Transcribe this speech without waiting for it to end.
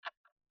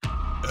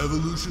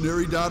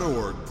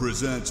Evolutionary.org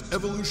presents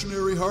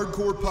Evolutionary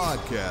Hardcore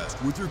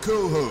Podcast with your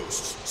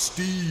co-hosts,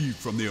 Steve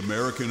from the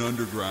American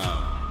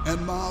Underground and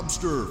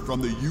Mobster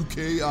from the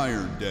UK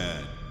Iron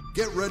Den.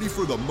 Get ready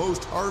for the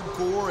most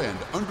hardcore and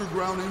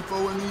underground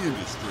info in the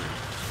industry.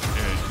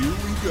 And here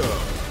we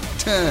go.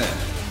 10,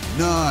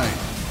 9,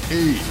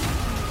 8,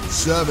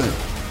 7,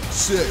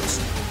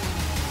 6,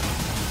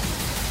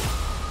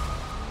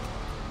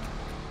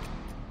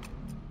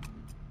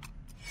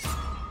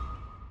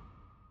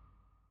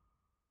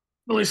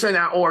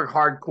 Evolution.org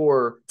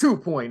Hardcore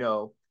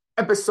 2.0,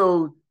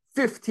 episode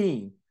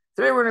 15.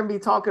 Today we're going to be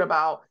talking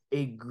about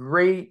a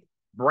great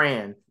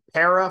brand,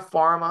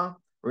 Pharma.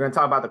 We're going to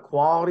talk about the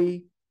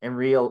quality and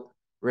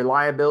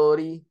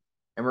reliability,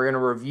 and we're going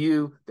to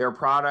review their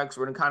products.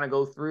 We're going to kind of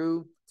go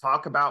through,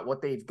 talk about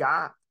what they've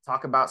got,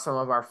 talk about some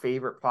of our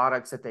favorite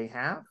products that they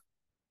have.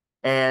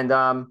 And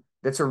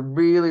that's a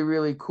really,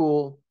 really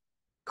cool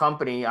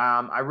company.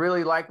 I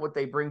really like what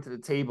they bring to the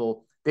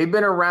table. They've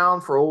been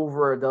around for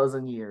over a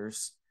dozen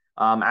years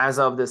as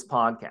of this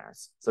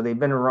podcast. So they've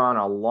been around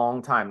a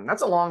long time. And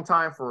that's a long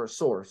time for a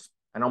source.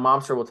 I know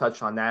Momster will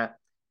touch on that.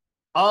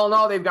 All in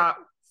all, they've got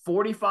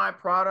 45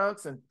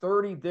 products and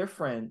 30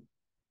 different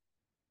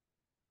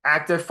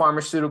active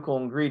pharmaceutical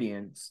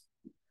ingredients.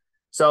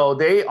 So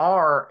they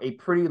are a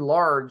pretty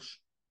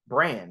large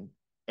brand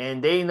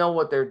and they know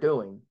what they're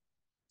doing.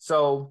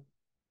 So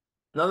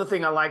another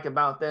thing I like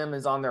about them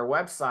is on their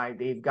website,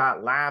 they've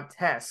got lab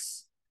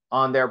tests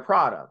on their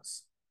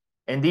products.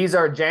 And these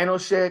are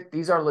Janoschick.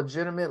 These are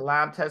legitimate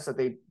lab tests that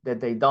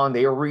they done.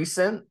 They are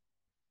recent.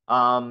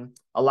 A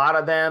lot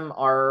of them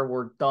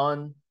were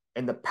done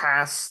in the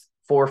past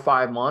 4 or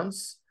 5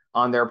 months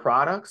on their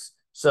products.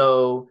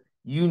 So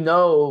you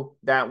know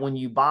that when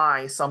you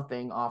buy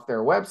something off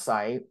their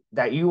website,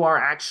 that you are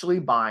actually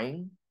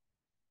buying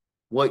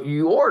what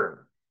you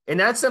order. And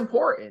that's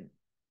important.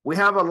 We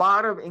have a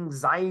lot of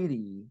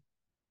anxiety,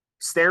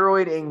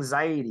 steroid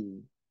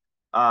anxiety,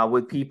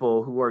 with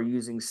people who are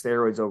using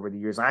steroids over the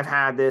years. I've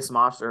had this,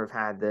 Mobster have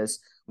had this,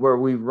 where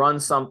we've run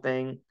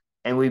something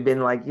and we've been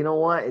like, you know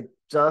what? It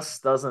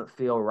just doesn't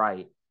feel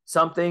right.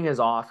 Something is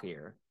off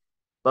here.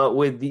 But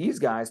with these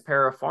guys,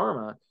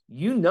 Pharma,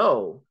 you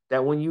know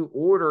that when you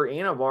order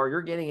Anavar,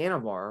 you're getting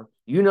Anavar.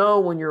 You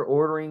know when you're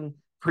ordering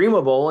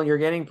Primobolan, you're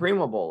getting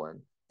Primobolan.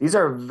 These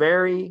are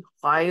very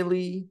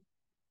highly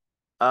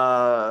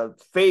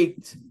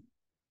faked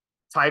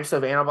types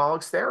of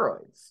anabolic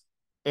steroids.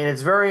 And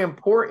it's very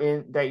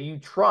important that you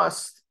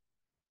trust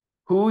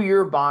who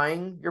you're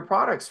buying your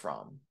products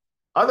from.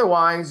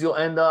 Otherwise, you'll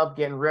end up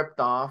getting ripped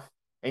off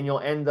and you'll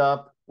end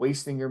up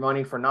wasting your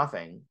money for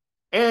nothing.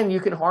 And you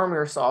can harm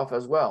yourself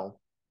as well.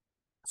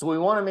 So we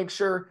want to make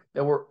sure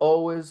that we're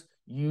always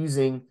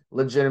using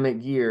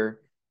legitimate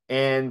gear.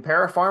 And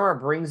Pharma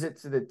brings it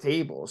to the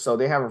table. So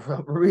they have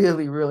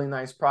really, really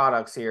nice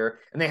products here.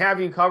 And they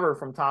have you covered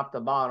from top to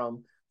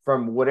bottom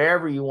from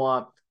whatever you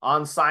want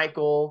on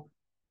cycle,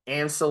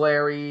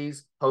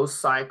 ancillaries, post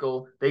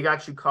cycle. They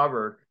got you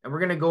covered. And we're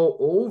going to go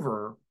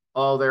over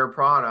all their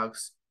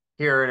products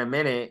here in a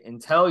minute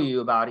and tell you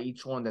about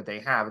each one that they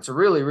have. It's a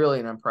really, really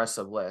an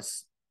impressive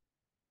list.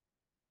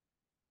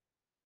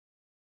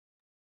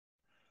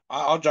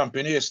 I'll jump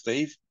in here,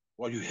 Steve,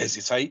 while you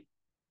hesitate.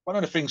 One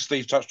of the things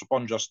Steve touched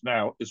upon just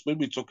now is when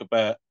we talk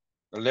about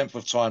the length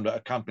of time that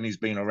a company's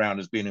been around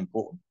as being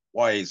important.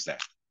 Why is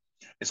that?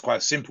 It's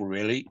quite simple,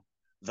 really.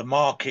 The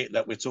market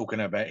that we're talking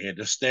about here,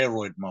 the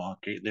steroid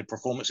market, the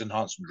performance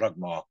enhancement drug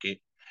market,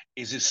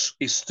 is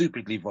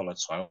stupidly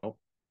volatile,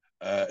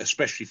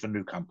 especially for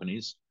new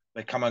companies.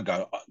 They come and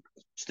go.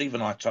 Steve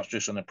and I touched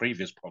this on the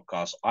previous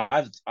podcast.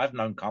 I've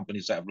known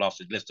companies that have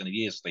lasted less than a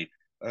year, Steve.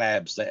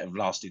 Labs that have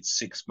lasted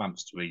 6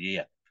 months to a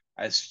year.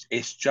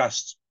 It's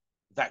just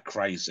that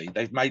crazy.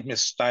 They've made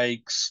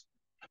mistakes.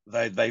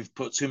 They've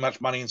put too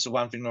much money into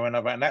one thing or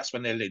another, and that's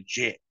when they're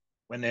legit.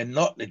 When they're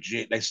not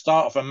legit, they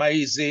start off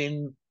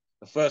amazing.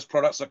 The first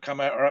products that come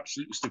out are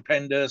absolutely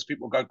stupendous.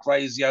 People go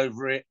crazy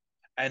over it.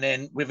 And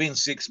then within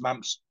 6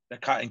 months, they're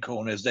cutting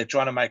corners. They're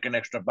trying to make an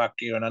extra buck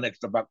here and an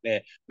extra buck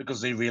there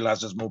because they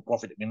realize there's more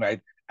profit to be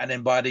made. And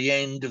then by the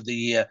end of the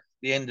year,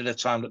 the end of the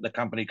time that the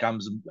company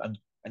comes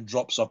and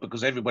drops off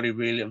because everybody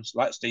really,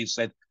 like Steve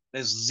said,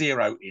 there's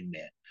zero in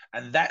there.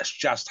 And that's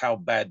just how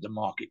bad the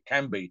market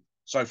can be.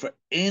 So for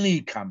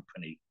any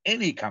company,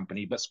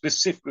 but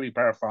specifically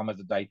Pharma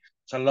today,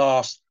 to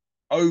last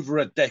over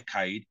a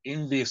decade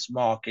in this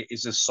market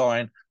is a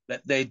sign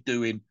that they're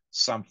doing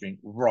something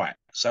right.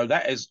 So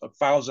that is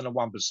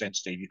 1,001%,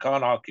 Steve. You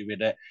can't argue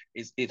with it.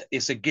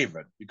 It's a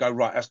given. You go,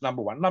 right, that's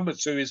number one. Number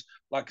two is,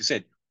 like I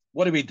said,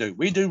 what do?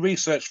 We do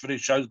research for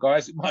these shows,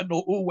 guys. It might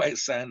not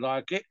always sound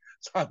like it.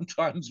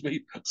 Sometimes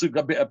we do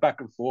a bit of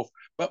back and forth,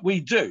 but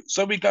we do.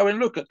 So we go and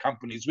look at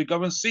companies. We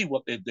go and see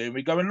what they're doing.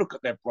 We go and look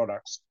at their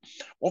products.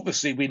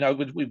 Obviously, we know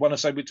we want to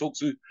say we talk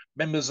to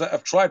members that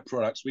have tried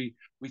products. We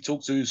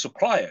talk to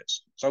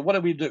suppliers. So what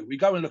do? We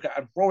go and look at,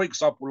 and for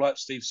example, like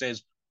Steve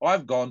says,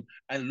 I've gone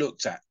and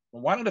looked at.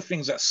 And one of the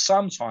things that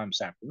sometimes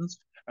happens,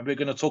 and we're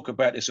going to talk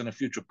about this in a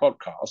future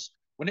podcast,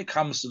 when it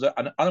comes to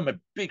and I'm a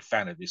big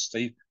fan of this,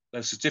 Steve,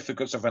 the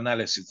certificates of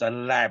analysis, the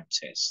lab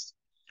tests.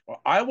 Well,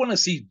 I want to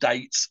see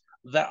dates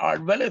that are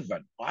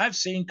relevant. I've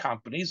seen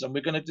companies, and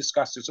we're going to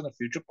discuss this in a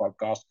future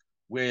podcast,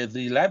 where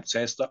the lab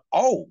tests are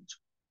old,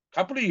 a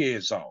couple of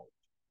years old,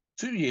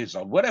 2 years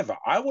old, whatever.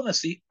 I want to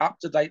see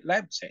up-to-date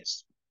lab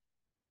tests.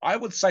 I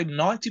would say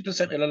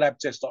 90% of the lab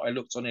tests that I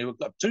looked on here, we've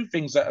got two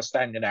things that are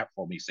standing out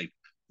for me, Steve.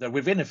 They're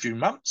within a few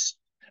months.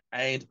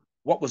 And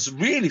what was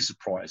really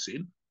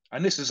surprising,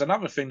 and this is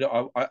another thing that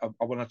I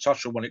want to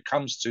touch on when it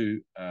comes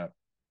to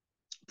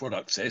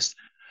product tests,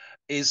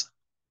 is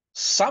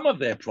some of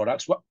their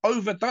products were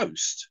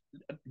overdosed.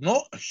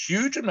 Not a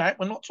huge amount.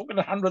 We're not talking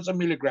hundreds of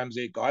milligrams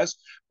here, guys,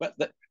 but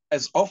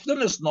as often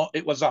as not,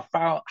 it was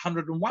 101%,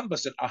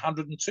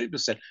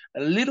 102%,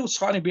 a little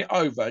tiny bit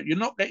over. You're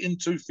not getting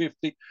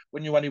 250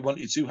 when you only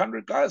wanted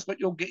 200, guys, but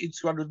you're getting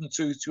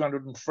 202,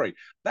 203.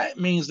 That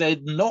means they're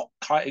not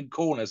cutting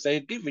corners.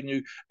 They're giving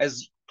you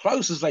as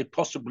close as they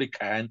possibly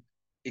can,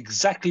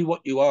 exactly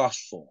what you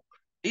asked for.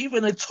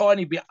 Even a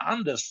tiny bit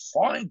under is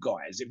fine,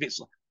 guys, if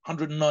it's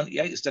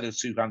 198 instead of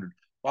 200.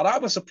 But I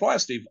was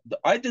surprised, Steve.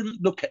 I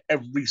didn't look at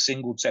every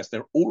single test.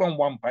 They're all on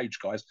one page,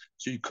 guys,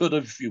 so you could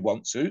have if you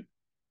want to.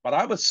 But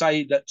I would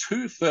say that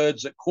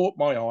 2/3 that caught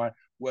my eye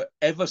were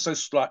ever so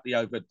slightly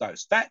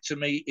overdosed. That, to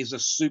me, is a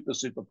super,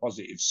 super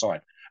positive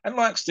sign. And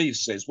like Steve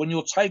says, when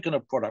you're taking a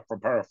product from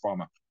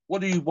Pharma,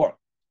 what do you want?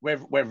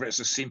 Whether it's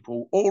a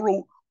simple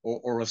oral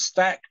or a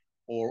stack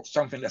or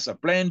something that's a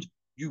blend,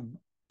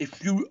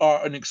 if you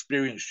are an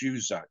experienced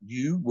user,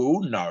 you will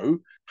know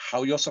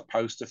how you're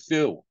supposed to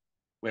feel.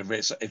 Whether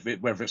it's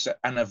an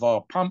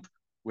Anavar pump,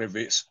 whether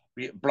it's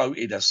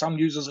bloated as some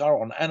users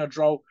are on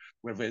Anadrol,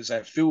 whether it's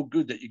that feel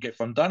good that you get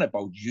from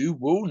Dynabol, you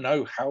will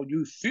know how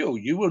you feel.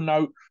 You will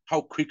know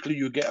how quickly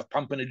you get a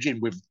pump in the gym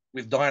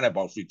with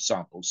Dynabol, for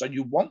example. So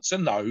you want to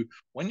know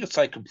when you're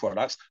taking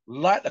products,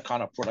 like the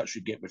kind of products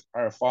you get with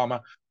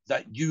Pharma,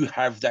 that you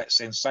have that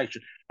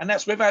sensation. And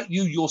that's without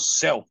you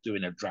yourself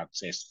doing a drug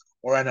test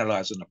or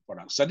analyzing the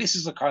product. So this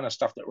is the kind of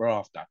stuff that we're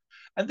after.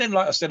 And then,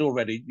 like I said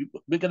already,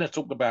 we're going to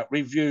talk about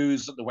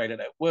reviews, the way that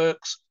it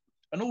works,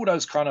 and all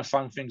those kind of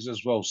fun things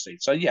as well, Steve.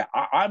 So yeah,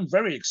 I'm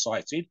very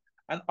excited.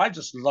 And I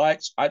just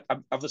liked, I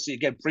obviously,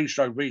 again,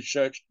 pre-show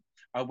research.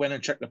 I went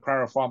and checked the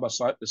Pharma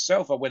site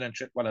myself. I went and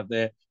checked one of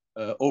their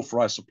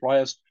authorized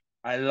suppliers.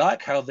 I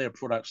like how their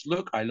products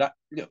look.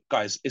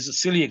 Guys, it's a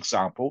silly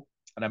example,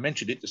 and I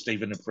mentioned it to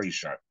Steve in the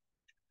pre-show.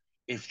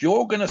 If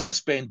you're going to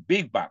spend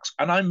big bucks,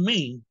 and I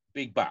mean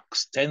big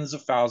bucks, tens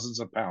of thousands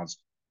of pounds,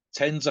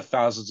 tens of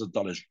thousands of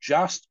dollars,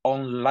 just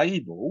on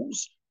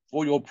labels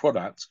for your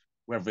product,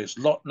 whether it's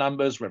lot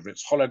numbers, whether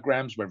it's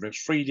holograms, whether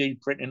it's 3D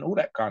printing, all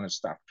that kind of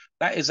stuff.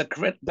 That is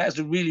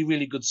a really,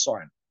 really good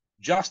sign.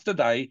 Just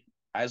today,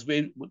 as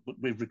we're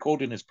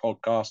recording this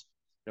podcast,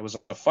 there was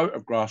a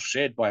photograph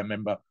shared by a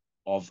member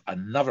of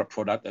another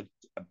product that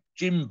a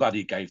gym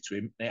buddy gave to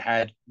him. It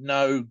had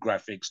no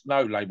graphics,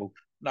 no label,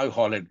 no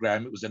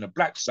hologram. It was in a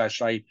black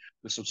sachet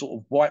with some sort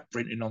of white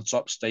printing on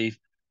top, Steve.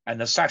 And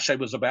the sachet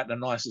was about the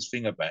nicest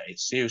thing about it,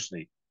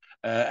 seriously.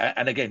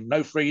 And again,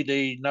 no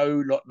 3D,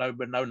 no lot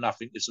number, no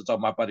nothing. This is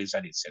on my buddy's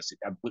and it says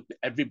it.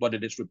 Everybody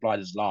that's replied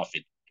is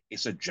laughing.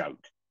 It's a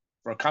joke.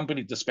 For a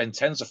company to spend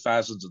tens of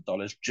thousands of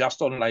dollars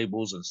just on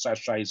labels and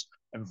sachets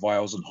and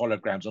vials and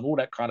holograms and all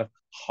that kind of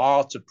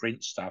hard to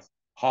print stuff,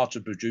 hard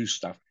to produce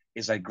stuff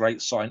is a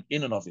great sign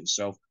in and of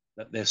itself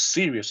that they're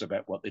serious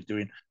about what they're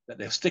doing, that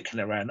they're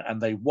sticking around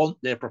and they want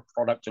their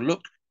product to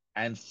look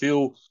and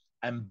feel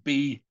and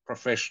be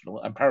professional.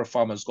 And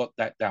Pharma's got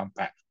that down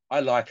pat. I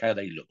like how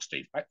they look,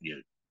 Steve. Back to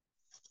you.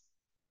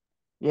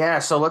 Yeah,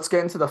 so let's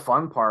get into the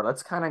fun part.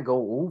 Let's kind of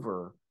go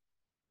over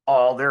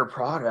all their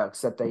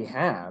products that they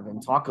have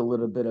and talk a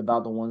little bit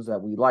about the ones that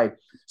we like.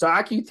 So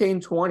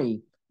Accutane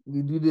 20,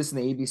 you do this in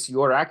the ABC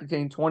order.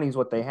 Accutane 20 is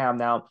what they have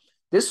now.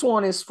 This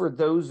one is for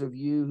those of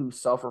you who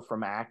suffer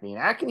from acne.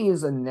 And acne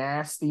is a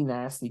nasty,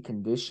 nasty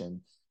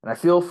condition. And I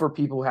feel for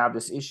people who have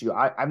this issue.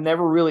 I've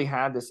never really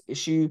had this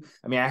issue.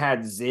 I mean, I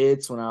had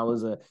zits when I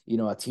was a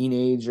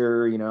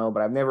teenager,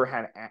 but I've never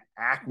had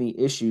acne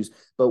issues.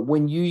 But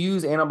when you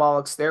use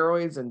anabolic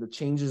steroids and the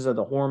changes of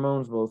the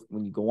hormones, both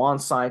when you go on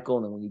cycle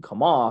and then when you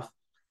come off,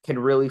 can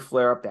really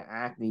flare up the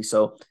acne.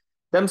 So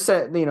they're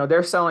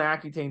selling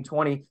Accutane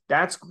 20.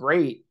 That's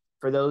great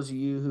for those of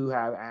you who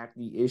have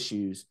acne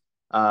issues.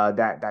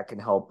 That can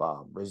help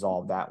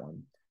resolve that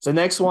one. So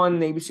next one,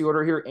 ABC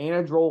order here,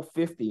 Anadrol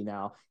 50.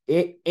 Now,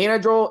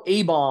 Anadrol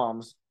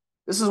A-bombs.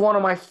 This is one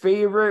of my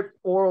favorite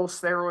oral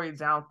steroids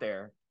out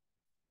there,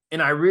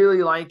 and I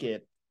really like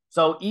it.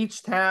 So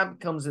each tab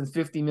comes in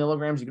 50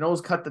 milligrams. You can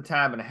always cut the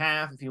tab in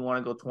half if you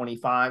want to go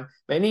 25,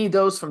 but any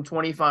dose from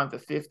 25 to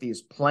 50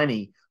 is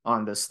plenty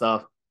on this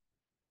stuff.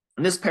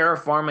 And this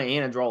Pharma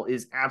Anadrol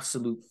is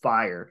absolute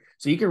fire.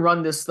 So you can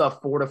run this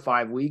stuff 4 to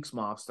 5 weeks,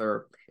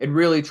 Mobster, and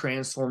really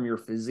transform your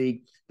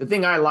physique. The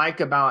thing I like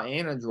about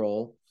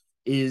Anadrol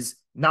is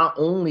not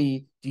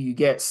only do you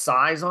get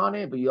size on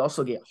it, but you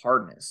also get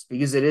hardness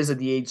because it is a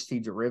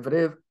DHT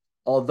derivative.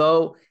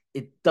 Although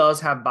it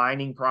does have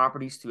binding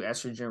properties to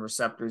estrogen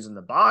receptors in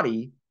the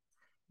body,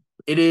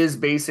 it is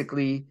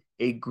basically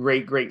a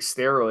great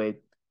steroid.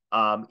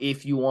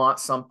 If you want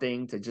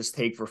something to just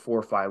take for 4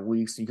 or 5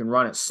 weeks, you can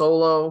run it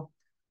solo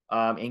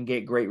and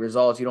get great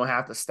results. You don't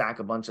have to stack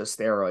a bunch of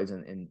steroids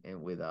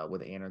with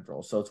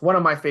Anadrol. So it's one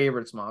of my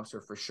favorites,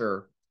 Mobster, for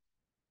sure.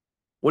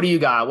 What do you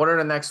got? What are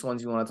the next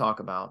ones you want to talk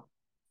about?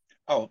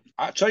 Oh,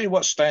 I'll tell you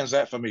what stands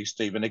out for me,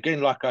 Stephen.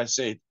 Again, like I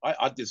said,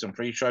 I did some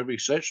pre-show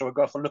research, so I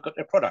got to look at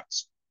their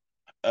products.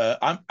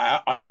 I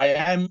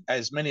am,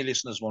 as many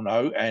listeners will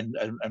know, and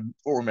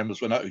forum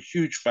members will know, a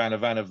huge fan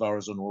of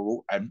antivirals and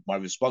oral, and my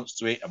response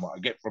to it, and what I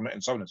get from it,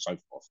 and so on and so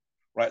forth.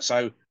 Right.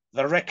 So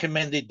the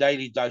recommended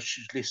daily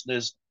dosage,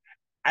 listeners,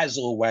 as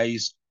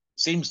always,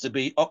 seems to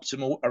be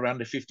optimal around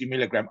the 50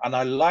 milligram. And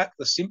I like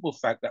the simple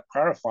fact that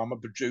Pharma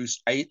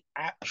produced an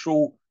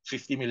actual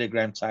 50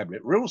 milligram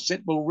tablet. Real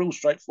simple, real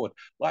straightforward.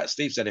 Like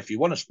Steve said, if you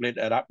want to split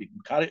that up, you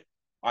can cut it.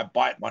 I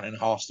bite one in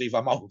half, Steve.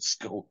 I'm old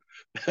school.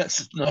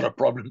 That's not a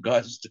problem,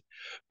 guys.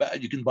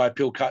 But you can buy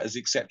pill cutters,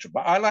 etc.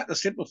 But I like the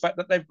simple fact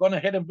that they've gone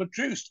ahead and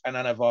produced an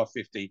Anavar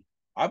 50.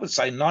 I would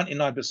say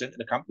 99% of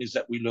the companies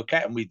that we look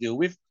at and we deal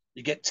with,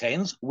 you get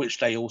 10s, which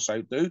they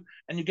also do,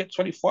 and you get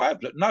 25.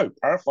 But no,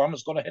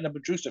 Parapharma's gone ahead and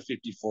produced a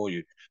 50 for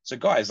you. So,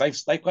 guys,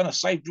 they've kind of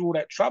saved you all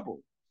that trouble.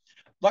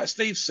 Like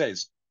Steve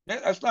says,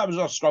 as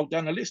I scroll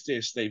down the list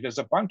here, Steve, there's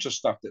a bunch of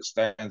stuff that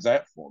stands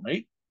out for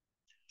me.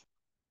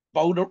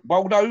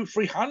 Boldo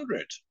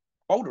 300,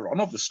 Bolderon,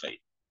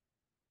 obviously.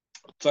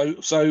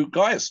 So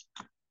guys,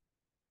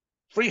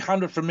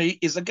 300 for me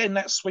is again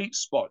that sweet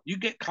spot. You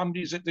get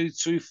companies that do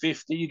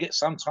 250, you get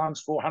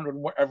sometimes 400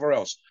 and whatever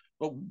else.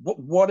 But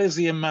what is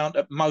the amount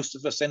that most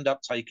of us end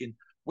up taking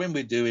when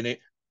we're doing it?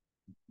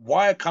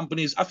 Why are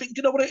companies? I think,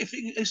 you know what,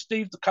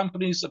 Steve, the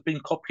companies have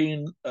been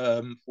copying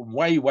from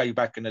way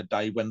back in the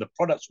day when the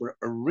products were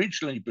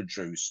originally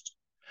produced,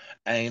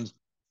 and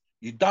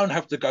you don't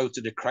have to go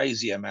to the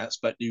crazy amounts,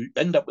 but you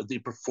end up with the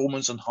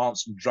performance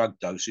enhancing drug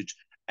dosage.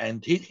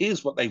 And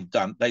here's what they've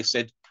done. They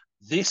said,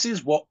 this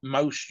is what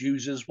most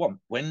users want.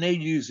 When they're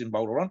using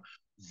Bolderon,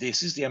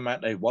 this is the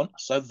amount they want.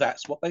 So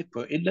that's what they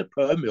put in the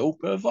per mil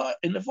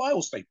in the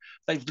vial state.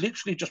 They've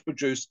literally just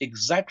produced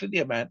exactly the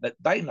amount that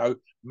they know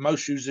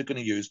most users are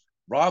going to use,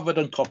 rather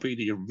than copy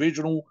the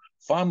original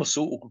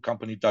pharmaceutical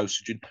company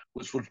dosaging,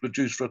 which was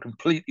produced for a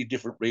completely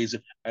different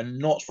reason and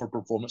not for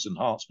performance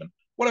enhancement.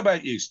 What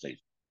about you, Steve?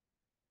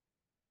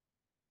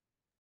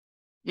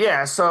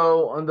 Yeah,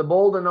 so on the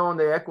Boldenone,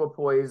 the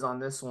Equipoise on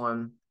this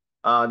one,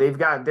 they've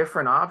got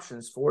different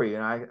options for you,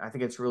 and I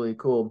think it's really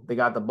cool. They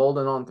got the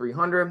Boldenone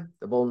 300,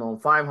 the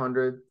Boldenone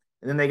 500,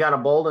 and then they got a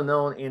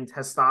Boldenone in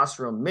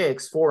testosterone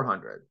mix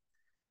 400.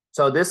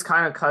 So this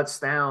kind of cuts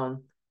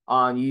down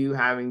on you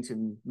having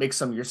to mix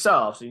them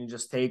yourself. So you can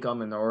just take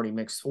them and they're already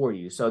mixed for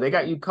you. So they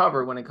got you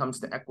covered when it comes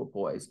to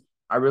Equipoise.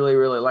 I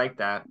really like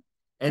that.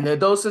 And the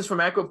doses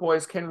from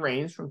Equipoise can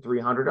range from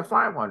 300 to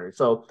 500.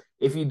 So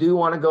if you do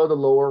want to go the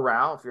lower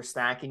route, if you're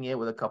stacking it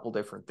with a couple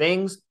different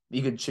things,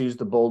 you could choose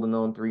the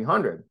Boldenone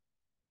 300.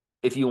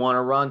 If you want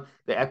to run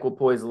the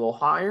Equipoise a little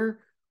higher,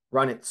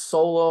 run it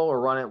solo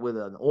or run it with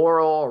an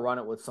oral or run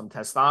it with some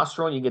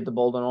testosterone, you get the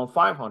Boldenone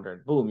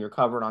 500. Boom, you're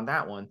covered on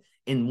that one.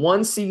 In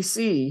 1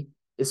 cc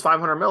is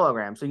 500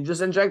 milligrams. So you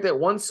just inject it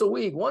once a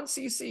week, 1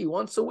 cc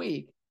once a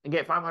week, and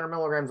get 500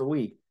 milligrams a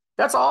week.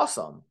 That's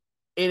awesome.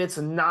 And it's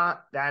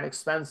not that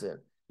expensive.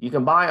 You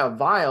can buy a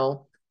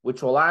vial,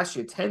 which will last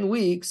you 10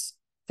 weeks,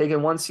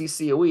 taking 1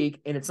 cc a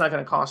week, and it's not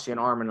going to cost you an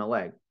arm and a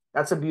leg.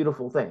 That's a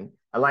beautiful thing.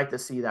 I like to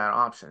see that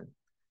option.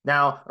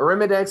 Now,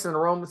 Arimidex and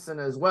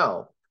Aromacin as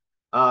well.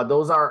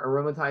 Those are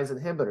aromatase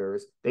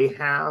inhibitors. They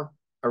have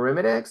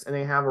Arimidex and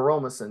they have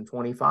Aromacin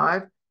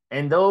 25,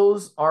 and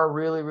those are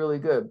really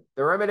good.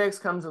 The Arimidex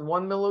comes in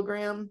 1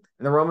 milligram,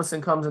 and the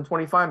Aromacin comes in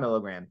 25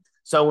 milligram.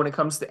 So when it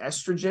comes to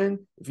estrogen,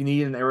 if you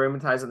need an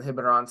aromatase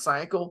inhibitor on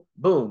cycle,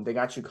 boom, they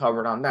got you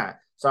covered on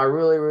that. So I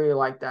really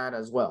like that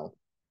as well.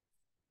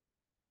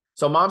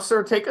 So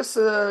Mobster, take us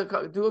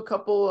do a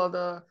couple of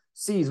the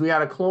C's. We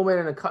got a Clomid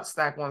and a Cut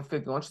Stack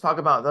 150. Why don't you talk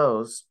about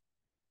those?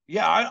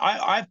 Yeah,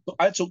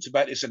 I talked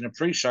about this in the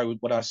pre-show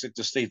when I said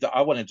to Steve that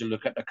I wanted to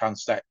look at the Cut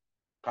Stack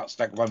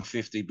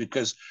 150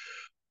 because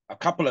a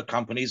couple of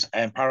companies,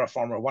 and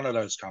Parapharma, one of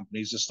those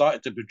companies, have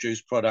started to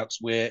produce products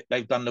where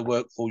they've done the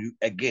work for you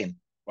again.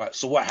 Right.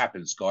 So what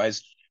happens,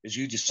 guys, is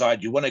you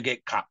decide you want to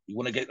get cut, you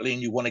want to get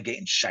lean, you want to get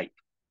in shape,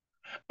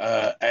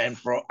 and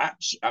for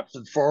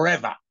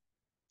forever,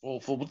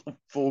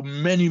 for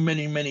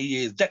many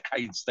years,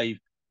 decades, Steve,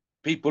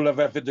 people have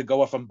had to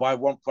go off and buy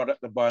one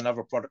product and buy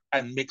another product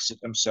and mix it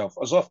themselves,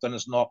 as often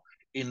as not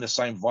in the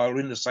same vial,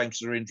 in the same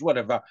syringe,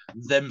 whatever,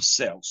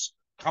 themselves.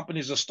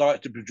 Companies have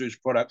started to produce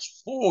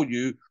products for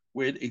you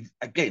with,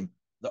 again,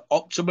 the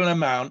optimal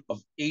amount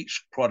of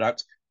each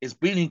product is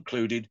being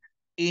included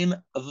in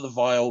the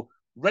vial,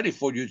 ready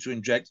for you to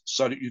inject,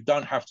 so that you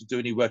don't have to do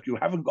any work. You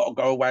haven't got to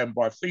go away and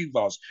buy feed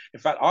vials. In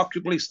fact,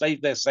 arguably,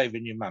 Steve, they're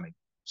saving you money.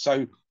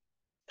 So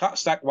Cut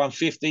Stack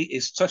 150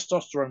 is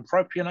testosterone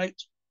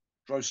propionate,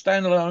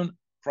 drostanolone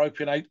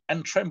propionate,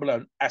 and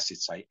trenbolone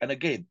acetate. And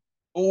again,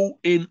 all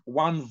in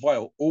one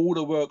vial. All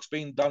the work's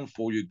been done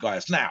for you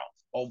guys. Now,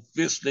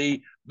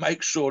 obviously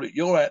make sure that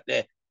you're out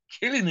there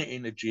killing it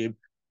in the gym,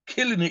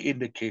 killing it in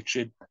the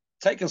kitchen,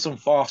 taking some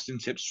fasting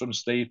tips from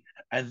Steve.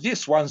 And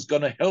this one's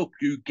going to help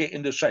you get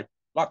into shape.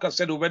 Like I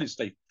said already,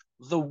 Steve,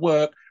 the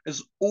work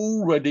has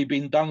already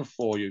been done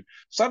for you.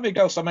 Something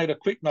else I made a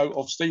quick note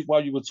of, Steve,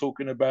 while you were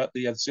talking about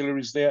the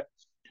ancillaries there.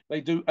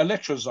 They do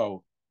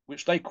Electrozole,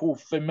 which they call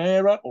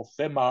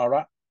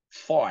Femara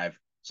 5.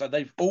 So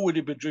they've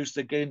already produced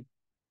again.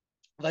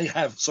 They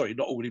have, sorry,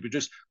 not already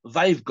produced.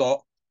 They've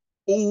got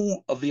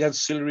all of the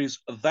ancillaries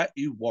that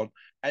you want.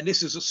 And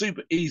this is a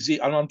super easy,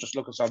 and I'm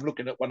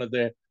looking at one of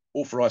their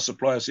authorized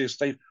suppliers here,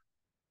 Steve.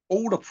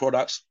 All the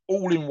products,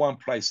 all in one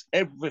place,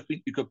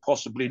 everything you could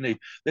possibly need.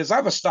 There's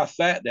other stuff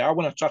out there. I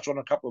want to touch on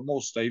a couple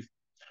more, Steve.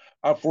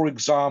 For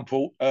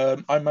example,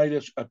 I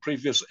made a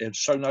previous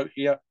show note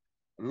here,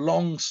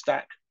 Long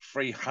Stack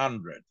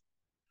 300.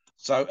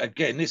 So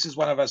again, this is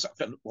one of us.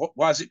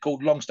 Why is it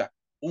called Long Stack?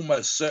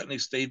 Almost certainly,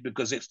 Steve,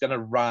 because it's going to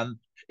run.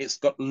 It's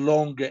got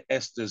longer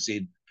esters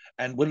in.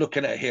 And we're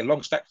looking at here,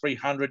 Long Stack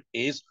 300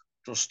 is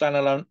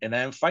drostanolone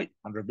enanthate,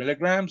 100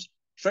 milligrams,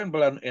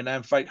 trenbolone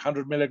enanthate,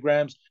 100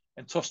 milligrams,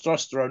 and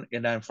testosterone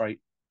enanthate,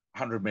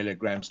 100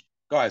 milligrams.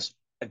 Guys,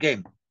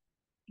 again,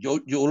 you're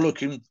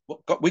looking,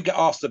 we get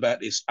asked about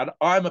this, and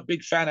I'm a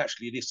big fan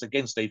actually of this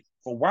again, Steve,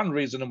 for one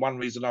reason and one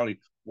reason only.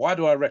 Why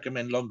do I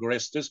recommend longer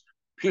esters?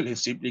 Purely and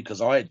simply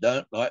because I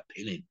don't like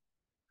pinning.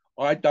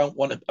 I don't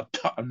want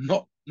to, I'm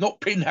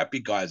not pin happy,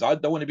 guys. I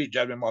don't want to be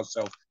jabbing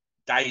myself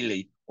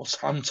daily or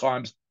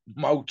sometimes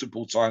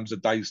multiple times a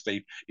day,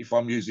 Steve, if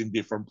I'm using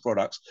different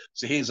products.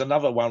 So here's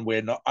another one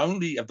where not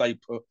only have they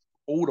put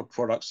all the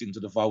products into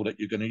the vial that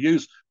you're going to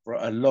use for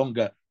a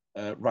longer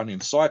running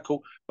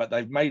cycle, but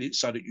they've made it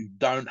so that you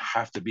don't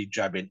have to be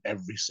jabbing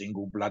every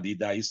single bloody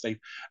day, Steve.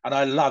 And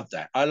I love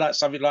that. I like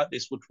something like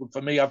this, which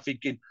for me, I'm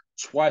thinking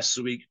twice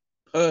a week,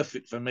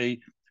 perfect for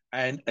me.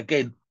 And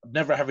again,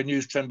 never having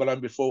used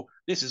trenbolone before,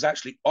 this is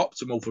actually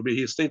optimal for me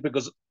here, Steve,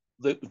 because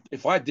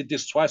if I did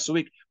this twice a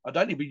week, I'd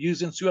only be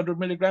using 200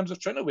 milligrams of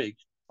tren a week,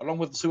 along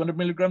with the 200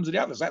 milligrams of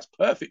the others. That's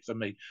perfect for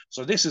me.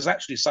 So this is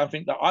actually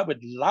something that I would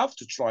love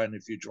to try in the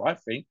future, I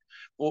think.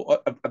 Or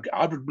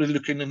I would be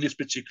looking in this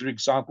particular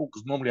example,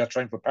 because normally I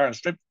train for power and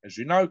strength, as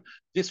you know.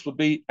 This would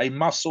be a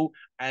muscle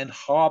and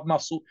hard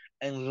muscle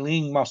and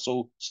lean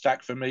muscle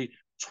stack for me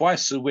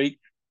twice a week.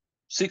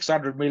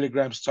 600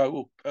 milligrams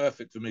total,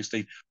 perfect for me,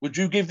 Steve. Would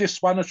you give this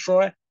one a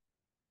try?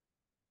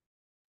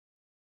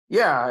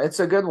 Yeah, it's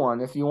a good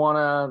one if you want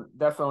to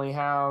definitely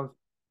have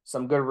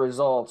some good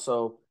results.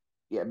 So,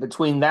 yeah,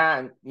 between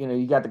that,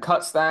 you got the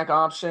cut stack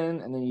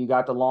option and then you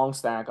got the long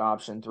stack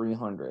option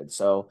 300.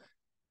 So,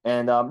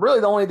 and really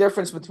the only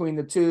difference between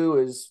the two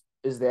is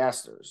the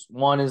esters.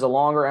 One is a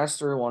longer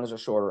ester, one is a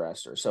shorter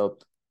ester. So,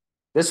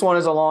 this one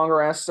is a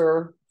longer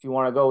ester. If you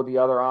want to go with the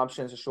other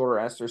option, it's a shorter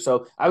ester.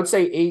 So, I would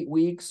say 8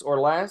 weeks or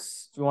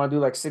less. If you want to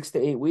do like 6 to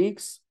 8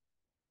 weeks,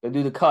 then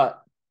do the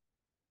cut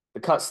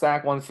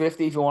stack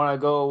 150. If you want to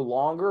go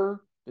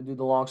longer, then do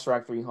the long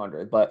stack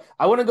 300. But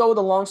I wouldn't go with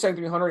the long stack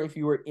 300 if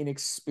you were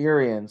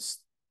inexperienced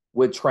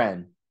with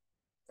tren.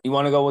 You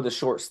want to go with the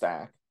short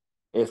stack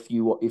if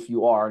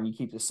you are, and you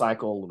keep the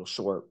cycle a little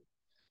short.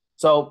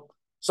 So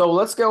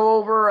let's go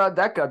over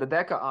DECA, the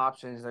DECA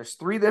options. There's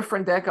 3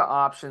 different DECA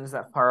options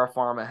that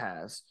Pharma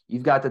has.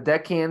 You've got the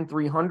Decan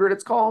 300,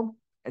 it's called,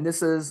 and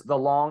this is the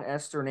long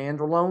ester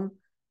nandrolone.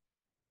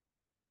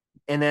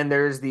 And then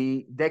there's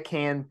the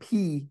Decan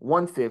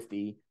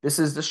P150. This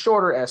is the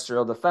shorter ester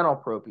of the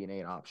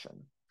phenylpropionate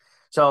option.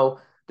 So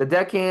the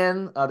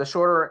Decan, the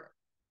shorter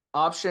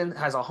option,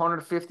 has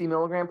 150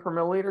 milligram per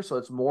milliliter, so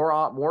it's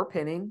more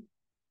pinning.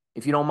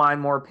 If you don't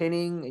mind more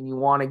pinning and you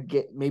want to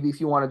get, maybe if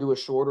you want to do a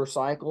shorter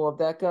cycle of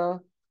DECA,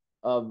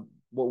 of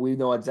what we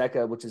know as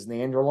DECA, which is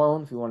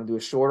nandrolone, if you want to do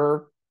a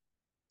shorter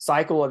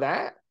cycle of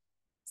that,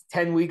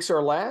 10 weeks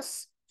or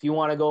less. If you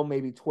want to go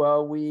maybe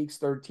 12 weeks,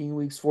 13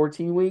 weeks,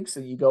 14 weeks,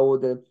 and you go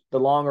with the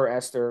longer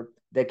ester,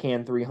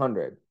 Decan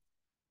 300.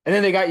 And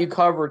then they got you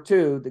covered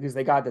too, because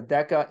they got the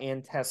DECA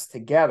and test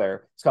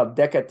together. It's called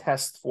DECA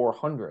Test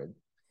 400.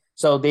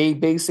 So they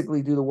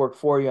basically do the work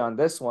for you on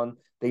this one.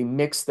 They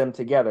mix them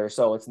together.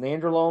 So it's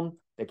nandrolone,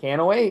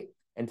 decanoate,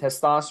 and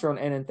testosterone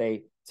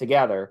enanthate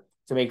together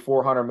to make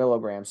 400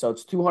 milligrams. So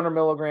it's 200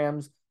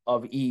 milligrams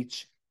of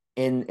each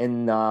in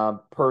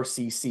per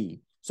cc.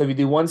 So if you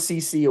do 1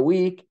 cc a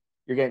week,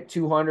 you're getting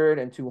 200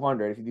 and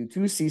 200. If you do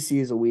 2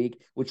 cc's a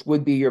week, which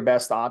would be your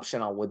best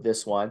option on with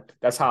this one,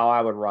 that's how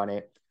I would run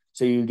it.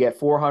 So you get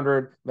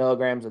 400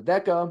 milligrams of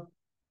DECA,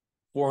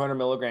 400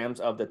 milligrams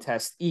of the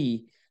Test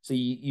E. So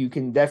you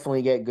can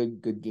definitely get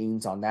good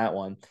gains on that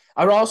one.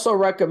 I would also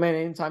recommend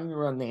anytime you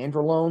run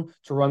nandrolone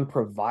to run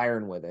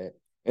Proviron with it.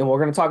 And we're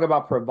going to talk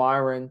about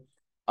Proviron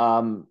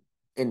in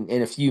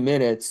a few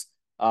minutes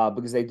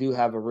because they do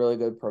have a really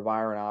good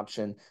Proviron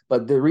option.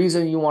 But the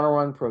reason you want to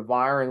run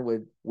Proviron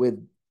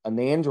with a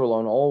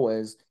nandrolone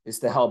always is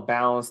to help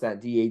balance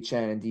that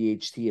DHN and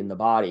DHT in the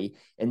body.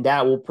 And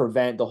that will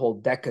prevent the whole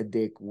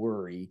DECA-DIC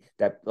worry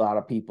that a lot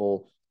of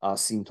people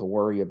seem to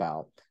worry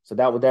about. So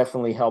that would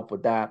definitely help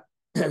with that.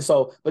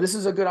 So, but this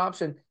is a good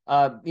option.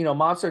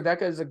 Monster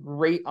Deca is a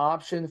great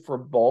option for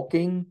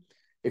bulking.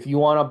 If you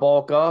want to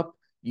bulk up,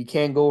 you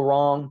can't go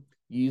wrong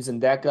using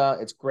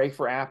Deca. It's great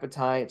for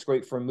appetite. It's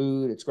great for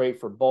mood. It's great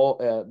for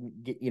bulk,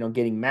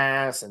 getting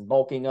mass and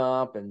bulking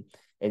up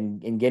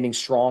and getting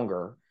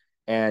stronger.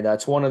 And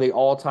it's one of the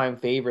all-time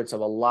favorites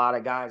of a lot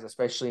of guys,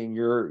 especially in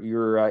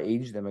your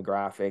age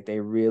demographic. They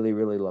really,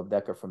 really love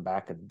Deca from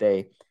back in the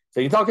day.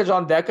 So you talking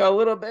on Deca a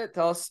little bit?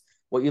 Tell us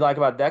what you like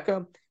about Deca,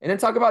 and then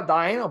talk about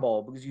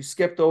Dianabol, because you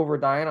skipped over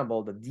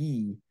Dianabol, the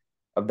D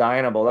of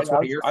Dianabol. That's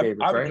one of your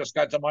favorites, I would right? just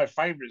go to my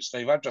favorites,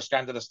 Steve. I've just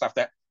gone to the stuff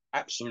that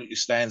absolutely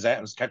stands out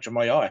and is catching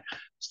my eye.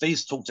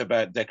 Steve's talked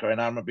about Deca,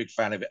 and I'm a big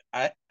fan of it.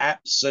 I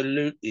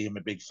absolutely am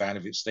a big fan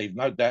of it, Steve.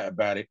 No doubt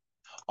about it.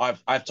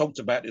 I've talked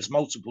about this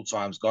multiple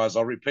times, guys.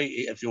 I'll repeat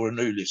it if you're a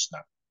new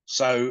listener.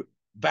 So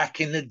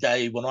back in the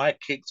day when I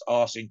kicked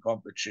ass in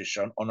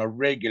competition on a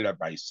regular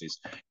basis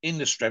in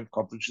the strength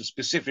competition,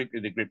 specifically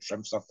the grip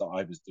strength stuff that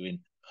I was doing,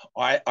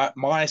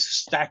 my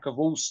stack of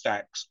all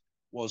stacks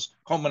was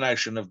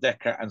combination of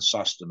Deca and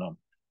Sustanon.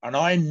 And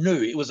I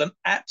knew it was an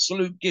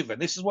absolute given.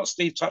 This is what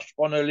Steve touched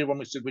on earlier when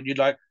we said, when you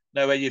like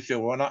know how you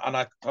feel. And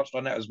I touched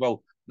on that as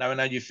well. Knowing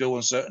how you feel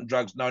on certain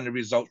drugs, knowing the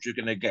results you're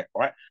going to get,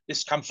 right?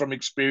 This comes from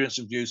experience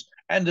of use,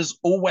 and there's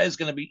always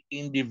going to be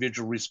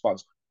individual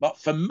response. But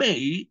for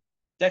me,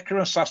 Deca and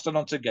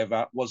Sustanon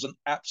together was an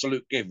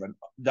absolute given.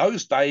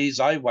 Those days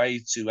I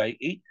weighed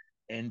 280,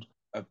 and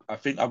I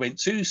think I went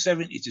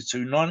 270 to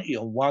 290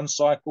 on one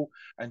cycle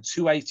and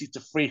 280 to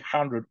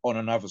 300 on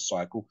another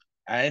cycle.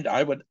 And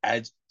I would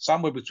add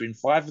somewhere between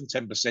 5 and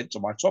 10% to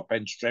my top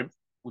end strength,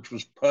 which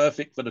was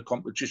perfect for the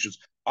competitions.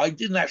 I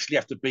didn't actually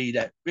have to be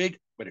that big,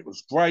 but it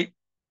was great.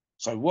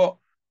 So what?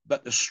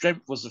 But the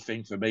strength was the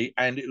thing for me.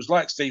 And it was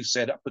like Steve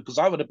said, because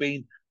I would have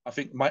been, I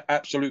think, my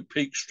absolute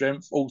peak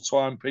strength,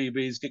 all-time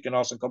PBs, kicking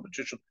ass in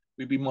competition,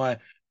 would be my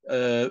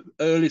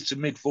early to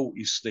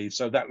mid-40s, Steve.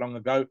 So that long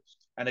ago.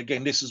 And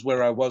again, this is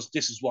where I was.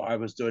 This is what I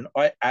was doing.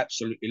 I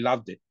absolutely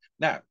loved it.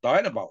 Now,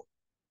 Dynabol.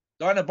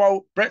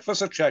 Dynabol,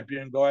 breakfast of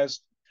champion,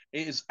 guys.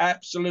 It is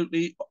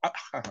absolutely.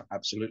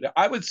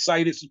 I would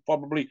say this is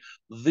probably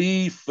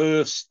the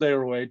first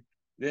steroid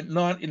that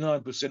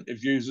 99%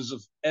 of users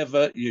have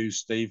ever used,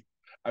 Steve.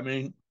 I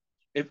mean,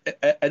 you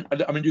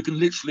can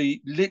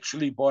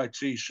literally buy a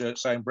T-shirt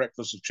saying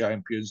 "Breakfast of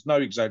Champions." No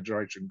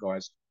exaggeration,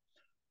 guys.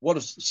 What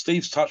has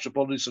Steve's touched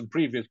upon this in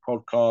previous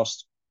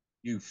podcasts?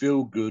 You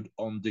feel good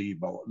on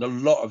Debo. A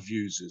lot of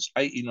users,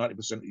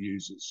 80-90% of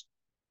users.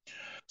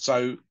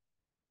 So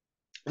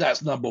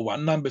that's number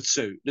one. Number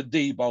two, the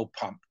Debo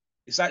pump.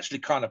 It's actually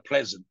kind of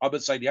pleasant. I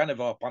would say the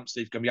Anavar pump,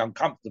 Steve, can be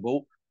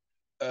uncomfortable,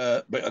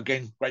 but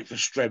again, great for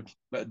strength.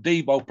 But a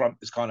Debo pump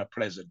is kind of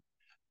pleasant.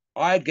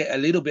 I get a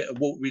little bit of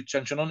water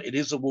retention on. It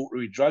is a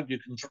watery drug. You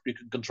can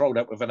control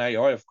that with an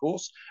AI, of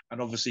course,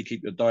 and obviously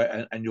keep your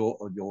diet and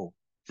your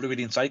fluid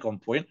intake on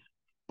point.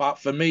 But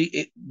for me,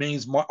 it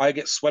means I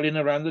get swelling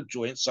around the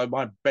joints, so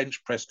my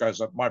bench press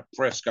goes up, my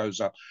press goes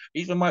up,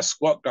 even my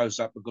squat goes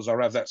up because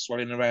I have that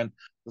swelling around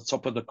the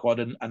top of the quad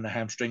and the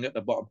hamstring at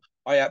the bottom.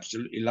 I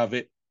absolutely love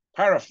it.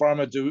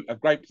 Pharma do a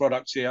great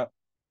product here.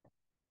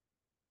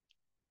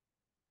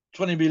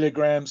 20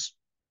 milligrams,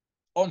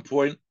 on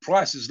point.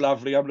 Price is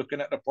lovely. I'm looking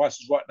at the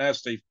prices right now,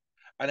 Steve.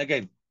 And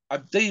again, a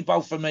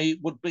Debo for me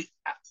would be,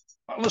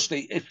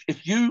 honestly,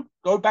 if you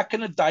go back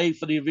in the day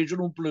for the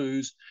original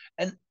blues,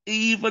 and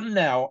even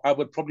now, I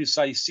would probably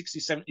say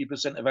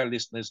 60-70% of our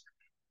listeners,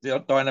 the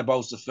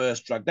Dynabol's the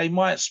first drug. They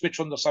might switch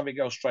on to something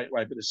else straight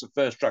away, but it's the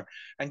first drug.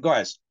 And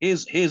guys,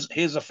 here's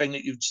a thing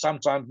that you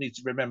sometimes need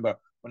to remember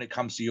when it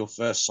comes to your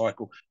first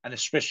cycle, and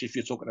especially if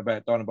you're talking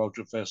about Dynabol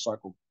your first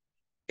cycle.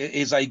 It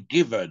is a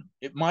given.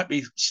 It might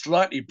be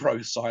slightly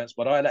bro science,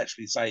 but I'd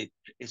actually say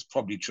it's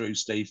probably true,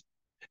 Steve.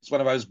 It's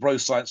one of those bro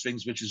science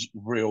things which is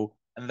real,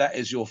 and that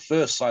is your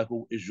first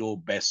cycle is your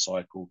best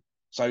cycle.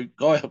 So,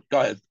 guys,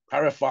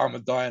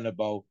 Parapharma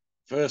Dynabol,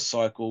 first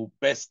cycle,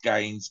 best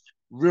gains,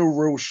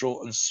 real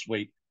short and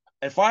sweet.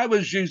 If I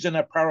was using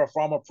a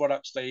Parapharma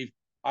product, Steve,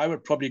 I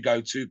would probably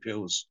go 2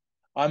 pills.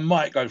 I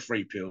might go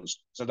 3 pills.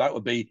 So that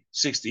would be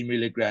 60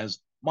 milligrams.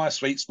 My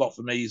sweet spot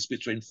for me is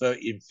between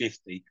 30 and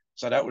 50.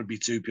 So that would be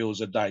 2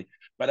 pills a day.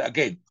 But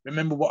again,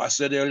 remember what I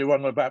said earlier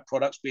on about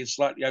products being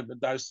slightly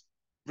overdosed?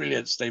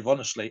 Brilliant, Steve.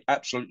 Honestly,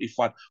 absolutely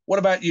fine. What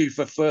about you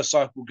for first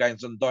cycle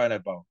gains on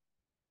Dynabol?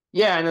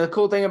 Yeah, and the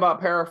cool thing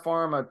about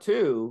Parapharma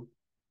too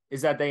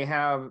is that they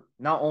have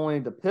not only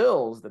the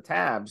pills, the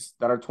tabs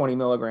that are 20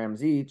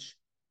 milligrams each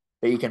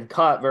that you can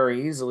cut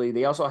very easily.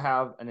 They also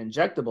have an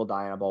injectable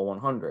Dianabol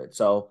 100.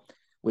 So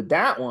with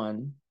that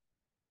one,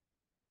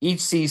 each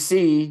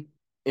cc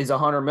is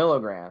 100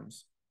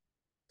 milligrams.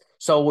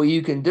 So what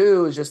you can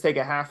do is just take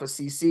a half a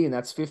cc, and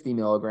that's 50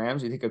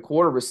 milligrams. You take a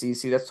quarter of a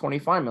cc, that's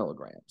 25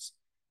 milligrams.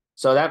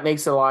 So that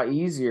makes it a lot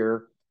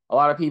easier. A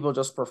lot of people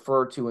just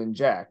prefer to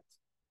inject,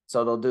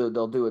 so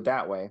they'll do it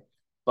that way.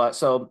 But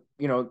so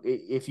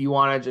if you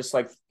want to just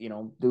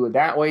do it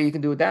that way, you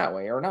can do it that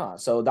way or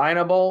not. So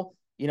Dynabol,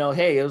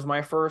 hey, it was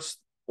my first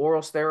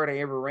oral steroid I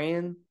ever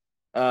ran.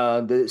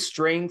 The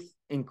strength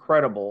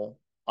incredible.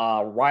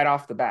 right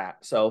off the bat.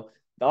 So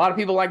a lot of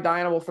people like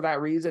Dianable for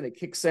that reason. It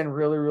kicks in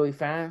really, really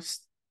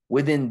fast.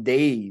 Within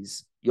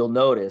days, you'll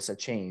notice a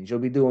change. You'll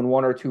be doing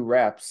 1 or 2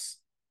 reps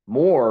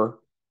more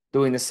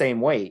doing the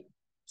same weight.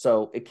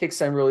 So it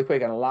kicks in really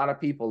quick, and a lot of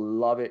people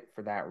love it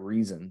for that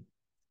reason.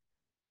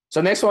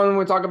 So next one,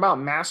 we talk about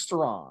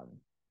Masteron.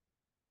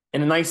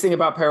 And the nice thing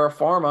about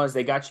Pharma is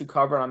they got you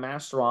covered on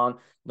Masteron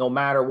no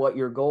matter what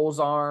your goals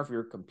are, if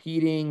you're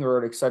competing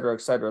or et cetera,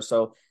 et cetera.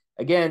 So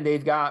again,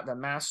 they've got the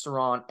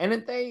Masteron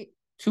NNT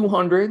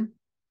 200.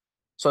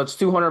 So it's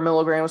 200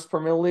 milligrams per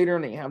milliliter.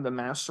 And they have the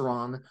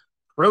Masteron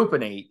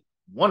Propionate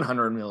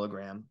 100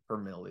 milligram per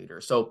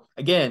milliliter. So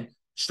again,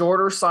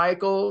 shorter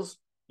cycles,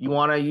 you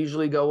want to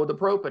usually go with the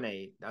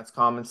Propionate. That's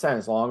common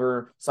sense.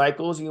 Longer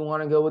cycles, you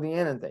want to go with the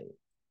NNT.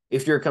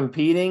 If you're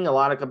competing, a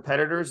lot of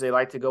competitors, they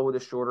like to go with a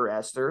shorter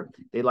ester.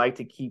 They like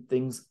to keep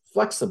things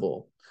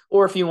flexible.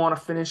 Or if you want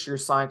to finish your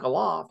cycle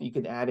off, you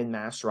can add in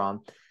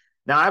Masteron.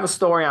 Now, I have a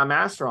story on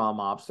Masteron,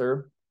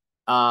 Mobster.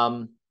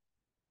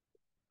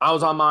 I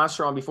was on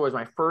Masteron before. It was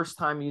my first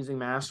time using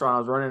Masteron. I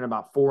was running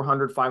about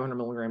 400, 500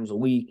 milligrams a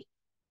week.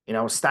 And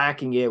I was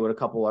stacking it with a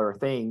couple other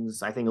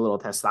things. I think a little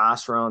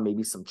testosterone,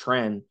 maybe some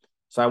tren.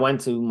 So I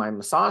went to my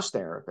massage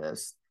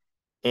therapist.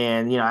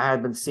 And, I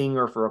had been seeing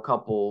her for a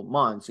couple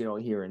months,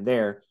 here and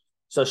there.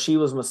 So she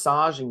was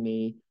massaging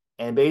me.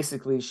 And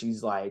basically,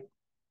 she's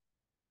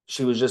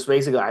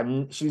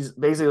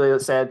basically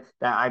said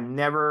that I've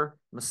never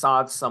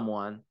massaged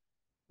someone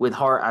with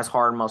as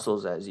hard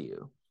muscles as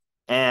you.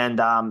 And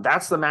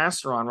that's the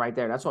Masteron right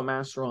there. That's what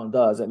Masteron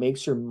does. It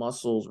makes your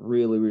muscles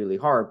really, really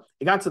hard.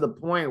 It got to the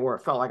point where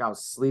it felt like I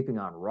was sleeping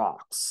on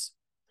rocks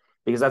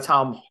because that's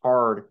how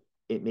hard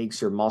it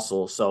makes your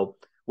muscles. So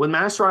with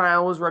Masteron, I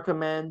always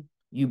recommend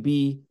you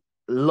be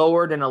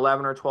lower than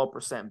 11 or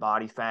 12%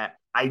 body fat.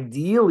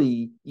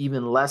 Ideally,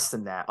 even less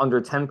than that.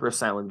 Under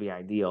 10% would be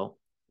ideal.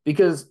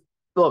 Because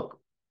look,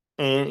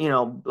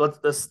 and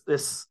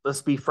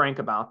let's be frank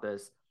about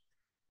this.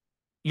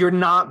 You're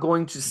not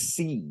going to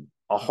see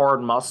a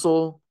hard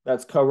muscle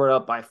that's covered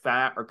up by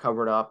fat or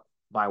covered up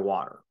by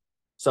water.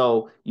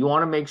 So you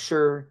want to make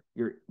sure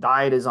your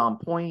diet is on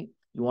point.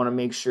 You want to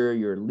make sure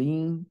you're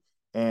lean.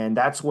 And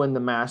that's when the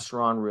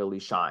Masteron really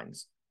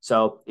shines.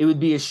 So it would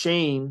be a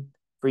shame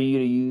for you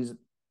to use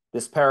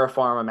this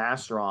Pharma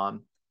Masteron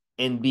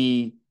and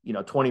be,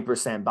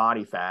 20%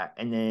 body fat.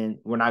 And then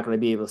we're not going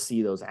to be able to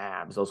see those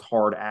abs, those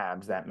hard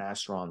abs that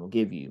Masteron will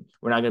give you.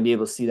 We're not going to be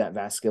able to see that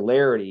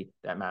vascularity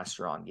that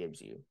Masteron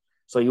gives you.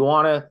 So you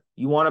want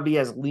to be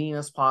as lean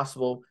as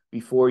possible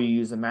before you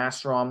use the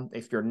Masteron.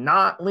 If you're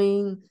not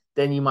lean,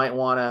 then you might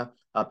want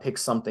to pick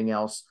something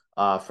else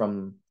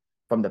from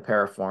the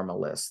Pharma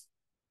list.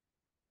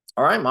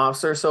 All right,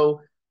 Mobster.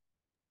 So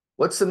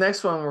what's the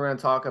next one we're going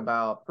to talk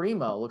about?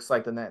 Primo looks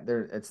like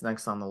it's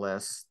next on the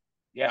list.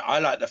 Yeah, I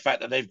like the fact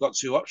that they've got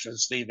 2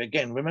 options, Steve.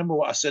 Again, remember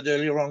what I said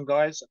earlier on,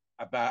 guys,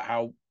 about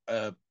how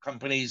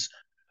companies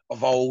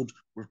of old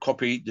would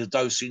copy the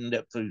dosing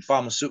that the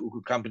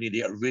pharmaceutical company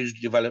that originally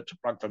developed a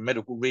drug for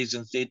medical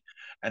reasons did,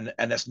 and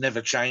that's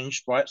never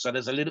changed, right? So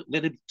there's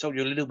tell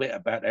you a little bit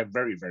about that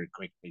very, very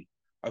quickly.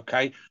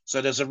 Okay, so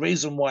there's a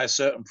reason why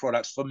certain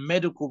products, for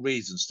medical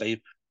reasons,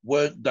 Steve,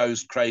 weren't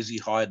dosed crazy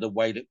high the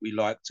way that we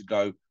like to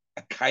go.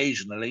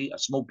 Occasionally, a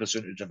small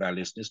percentage of our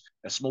listeners,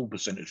 a small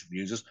percentage of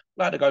users,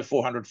 like to go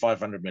 400,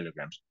 500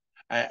 milligrams.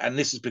 And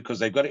this is because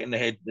they've got it in their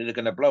head, they're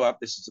going to blow up,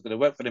 this is going to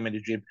work for them in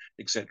the gym,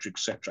 etc.,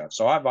 etc.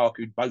 So I've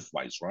argued both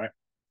ways, right?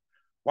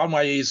 One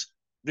way is,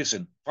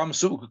 listen,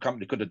 pharmaceutical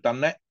company could have done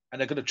that, and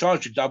they're going to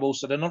charge you double,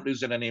 so they're not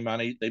losing any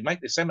money. They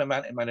make the same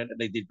amount of money that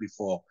they did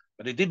before,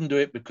 but they didn't do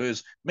it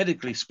because,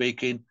 medically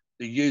speaking,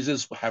 the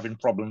users were having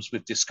problems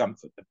with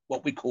discomfort,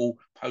 what we call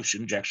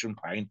post-injection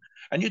pain.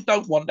 And you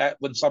don't want that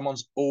when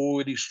someone's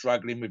already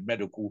struggling with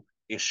medical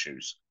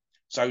issues.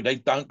 So they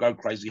don't go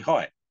crazy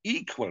high.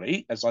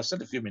 Equally, as I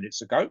said a few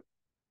minutes ago,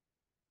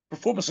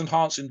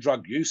 performance-enhancing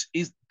drug use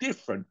is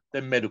different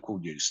than medical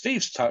use.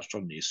 Steve's touched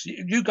on this.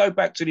 You go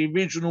back to the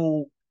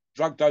original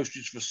drug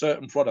dosage for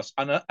certain products.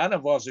 And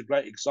Anavar is a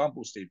great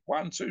example, Steve.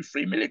 1, 2,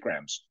 3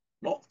 milligrams.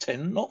 Not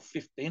 10, not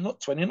 15,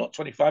 not 20, not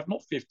 25,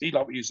 not 50,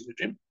 like we use in the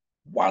gym.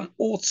 1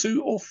 or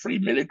 2 or 3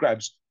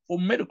 milligrams for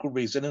medical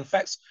reason. In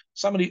fact,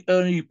 some of the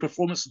early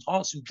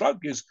performance-enhancing drug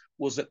use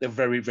was at the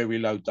very, very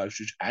low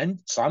dosage. And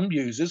some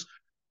users,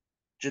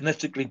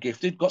 genetically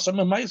gifted, got some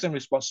amazing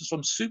responses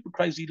from super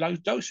crazy low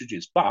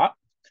dosages. But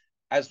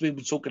as we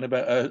were talking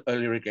about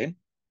earlier again,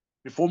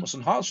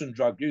 performance-enhancing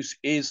drug use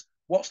is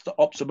what's the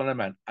optimal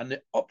amount? And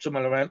the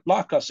optimal amount,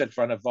 like I said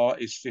for Anavar,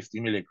 is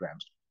 50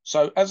 milligrams.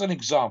 So as an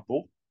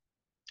example,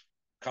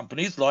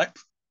 companies like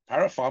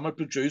Pharma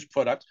produce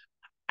products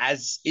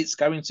as it's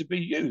going to be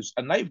used.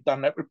 And they've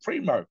done that with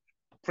Primo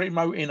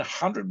in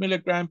 100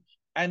 milligram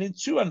and in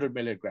 200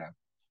 milligram.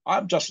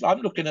 I'm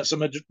looking at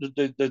some of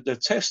the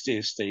tests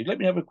here, Steve. Let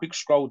me have a quick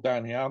scroll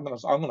down here. I'm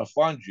gonna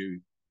find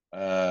you,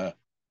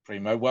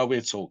 Primo, while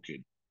we're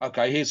talking.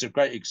 Okay, here's a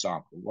great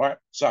example, right?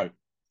 So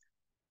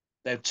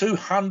they're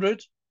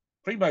 200,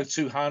 Primo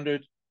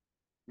 200,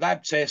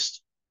 lab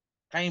test,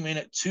 came in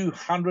at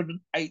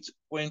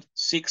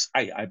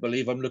 208.68, I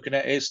believe I'm looking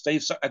at here,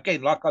 Steve. So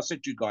again, like I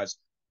said to you guys,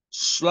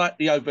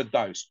 slightly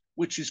overdosed,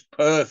 which is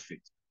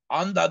perfect.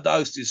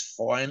 Underdosed is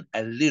fine,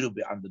 a little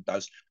bit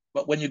underdosed.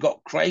 But when you've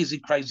got crazy,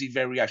 crazy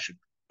variation,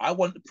 I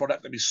want the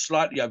product to be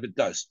slightly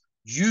overdosed.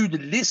 You, the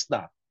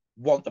listener,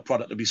 want the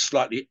product to be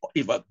slightly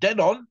either dead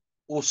on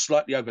or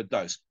slightly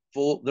overdosed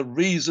for the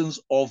reasons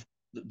of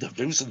the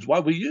reasons why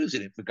we're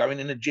using it, for going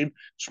in the gym,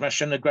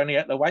 smashing the granny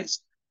at the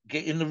weights,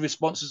 getting the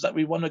responses that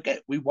we want to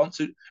get. We want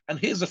to, and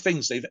here's the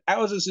thing, Steve.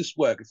 How does this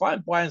work? If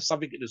I'm buying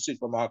something in the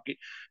supermarket,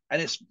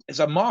 and it's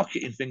a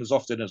marketing thing as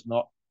often as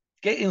not,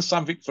 getting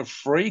something for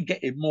free,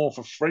 getting more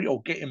for free,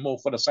 or getting more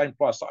for the same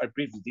price that I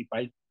previously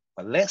paid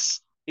for less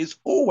is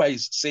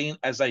always seen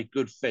as a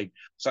good thing.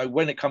 So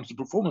when it comes to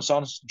performance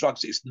enhancing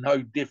drugs, it's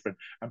no different.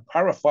 And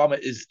Parapharma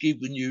is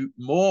giving you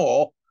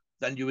more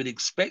than you would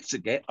expect to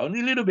get,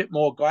 only a little bit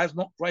more, guys,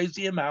 not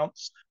crazy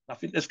amounts.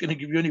 Nothing that's going to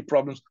give you any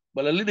problems,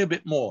 but a little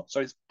bit more. So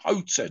it's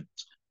potent,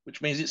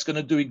 which means it's going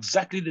to do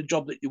exactly the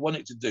job that you want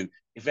it to do.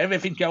 If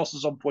everything else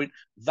is on point,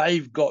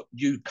 they've got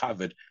you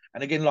covered.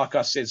 And again, like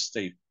I said,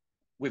 Steve,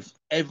 with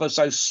ever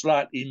so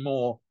slightly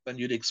more than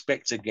you'd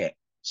expect to get.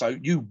 So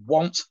you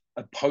want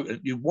a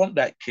potent, you want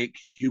that kick,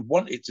 you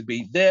want it to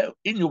be there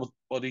in your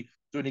body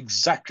doing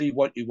exactly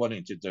what you want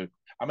it to do.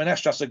 I mean,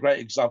 that's just a great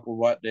example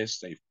right there,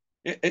 Steve.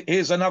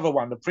 Here's another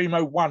one, the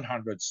Primo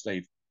 100,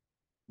 Steve.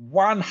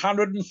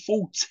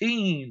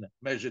 114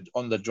 measured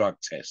on the drug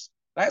test.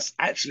 That's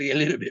actually a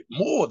little bit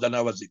more than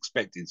I was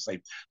expecting,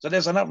 Steve. So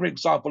there's another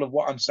example of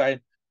what I'm saying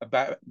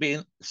about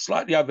being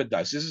slightly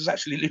overdosed. This is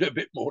actually a little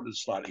bit more than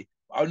slightly,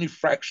 only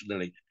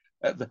fractionally.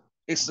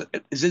 It's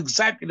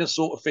exactly the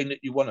sort of thing that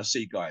you want to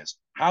see, guys.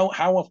 How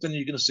often are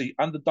you going to see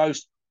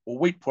underdosed or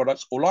weak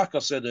products, or like I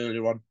said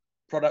earlier on,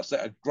 products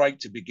that are great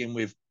to begin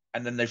with,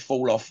 and then they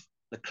fall off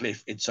the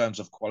cliff in terms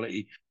of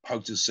quality,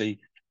 potency,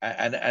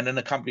 and then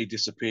the company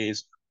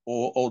disappears,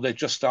 or they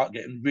just start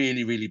getting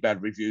really, really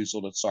bad reviews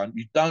all the time.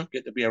 You don't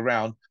get to be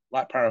around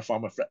like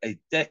Parapharma for a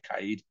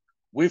decade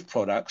with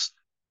products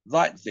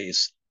like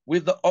this,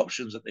 with the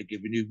options that they're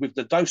giving you, with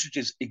the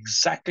dosages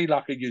exactly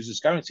like a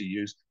user's going to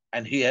use,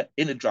 and here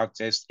in a drug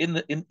test, in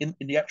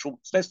the actual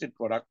tested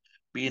product,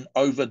 being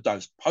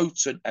overdosed,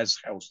 potent as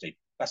hell, Steve.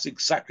 That's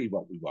exactly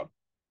what we want.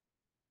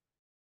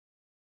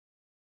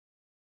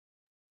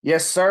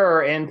 Yes,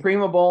 sir. And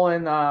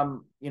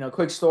Primobolan,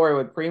 quick story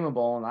with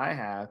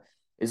Primobolan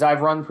is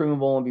I've run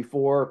Primobolan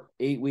before,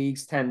 8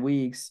 weeks, 10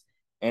 weeks,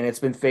 and it's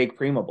been fake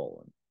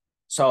Primobolan.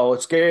 So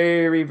it's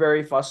very,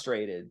 very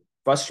frustrating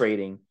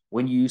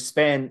when you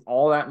spend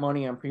all that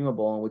money on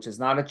Primobolan, which is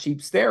not a cheap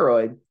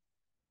steroid,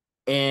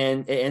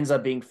 and it ends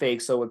up being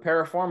fake. So with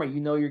Parapharma,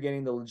 you're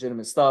getting the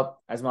legitimate stuff,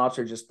 as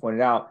Mobster just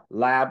pointed out,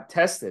 lab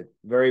tested.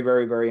 Very,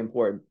 very, very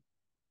important.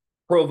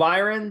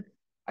 Proviron,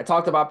 I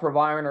talked about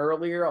Proviron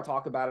earlier. I'll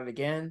talk about it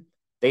again.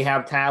 They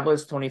have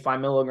tablets,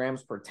 25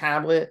 milligrams per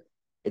tablet.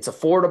 It's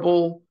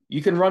affordable.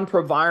 You can run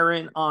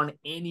Proviron on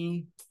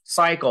any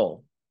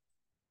cycle,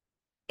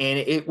 and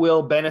it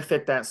will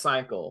benefit that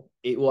cycle.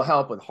 It will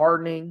help with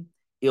hardening.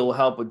 It will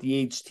help with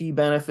DHT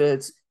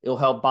benefits. It'll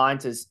help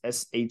bind to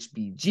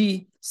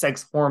SHBG,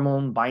 sex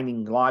hormone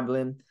binding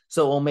globulin.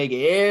 So it will make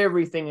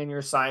everything in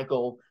your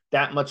cycle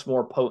that much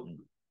more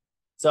potent.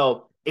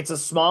 So it's a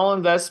small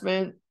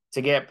investment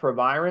to get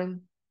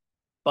Proviron,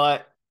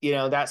 but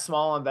that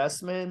small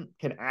investment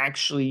can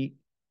actually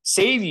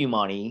save you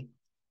money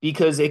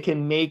because it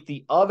can make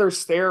the other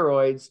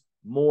steroids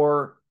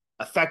more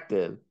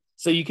effective.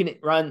 So you can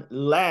run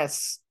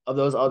less of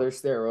those other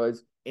steroids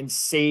and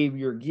save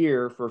your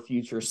gear for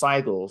future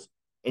cycles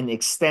and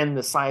extend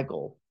the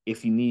cycle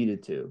if you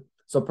needed to.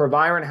 So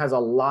Proviron has a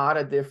lot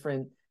of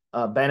different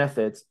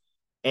benefits,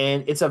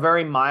 and it's a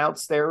very mild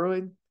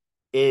steroid.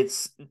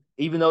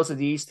 Even though it's a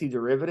DHT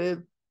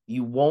derivative,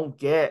 you won't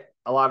get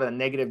a lot of the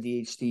negative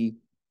DHT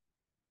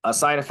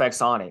side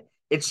effects on it.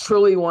 It's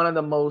truly one of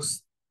the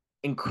most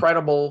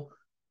incredible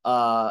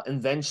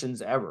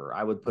inventions ever,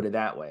 I would put it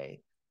that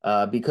way,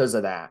 because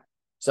of that.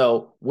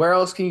 So where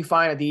else can you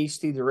find a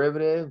DHT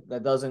derivative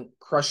that doesn't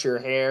crush your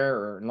hair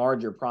or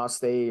enlarge your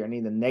prostate or any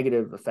of the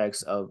negative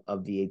effects of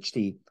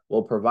DHT?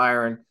 Well,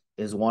 Proviron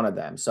is one of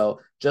them.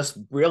 So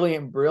just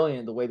brilliant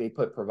the way they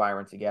put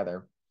Proviron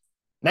together.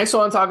 Next, I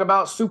want to talk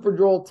about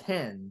Superdrol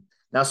 10.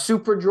 Now,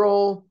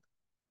 Superdrol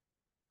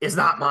is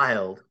not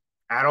mild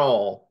at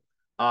all.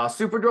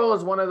 Superdrol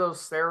is one of those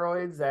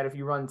steroids that if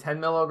you run 10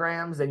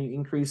 milligrams, then you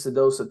increase the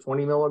dose to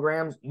 20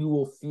 milligrams, you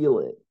will feel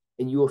it,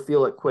 and you will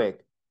feel it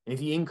quick. And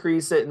if you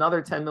increase it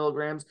another 10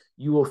 milligrams,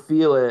 you will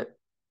feel it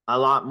a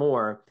lot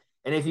more.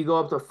 And if you go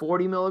up to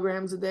 40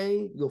 milligrams a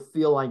day, you'll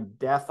feel like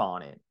death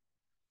on it.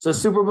 So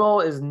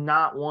Superdrol is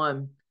not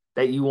one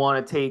that you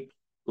want to take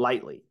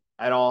lightly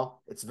at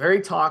all. It's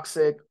very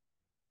toxic.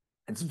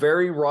 It's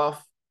very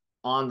rough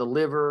on the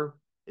liver.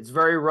 It's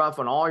very rough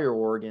on all your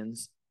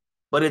organs.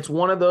 But it's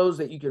one of those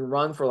that you can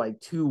run for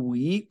like 2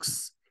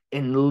 weeks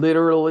and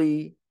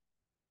literally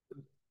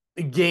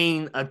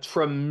gain a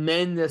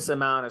tremendous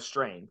amount of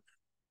strength.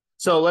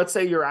 So let's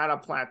say you're at a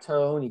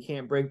plateau and you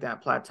can't break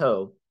that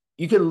plateau.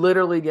 You could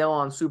literally go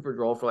on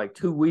Superdrol for like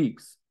 2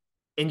 weeks,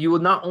 and you will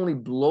not only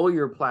blow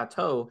your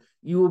plateau,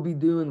 you will be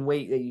doing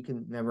weight that you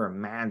can never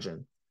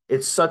imagine.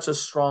 It's such a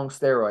strong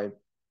steroid,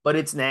 but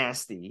it's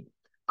nasty.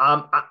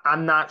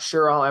 I'm not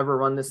sure I'll ever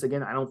run this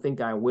again. I don't think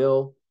I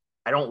will.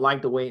 I don't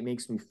like the way it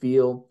makes me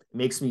feel. It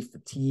makes me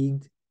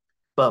fatigued.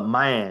 But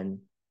man,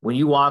 when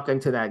you walk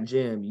into that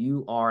gym,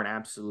 you are an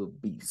absolute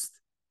beast.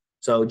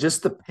 So it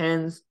just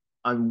depends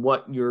on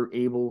what you're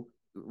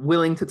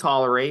willing to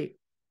tolerate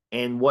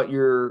and what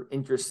you're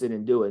interested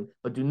in doing.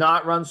 But do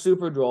not run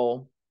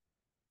Superdrol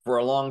for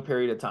a long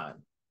period of time.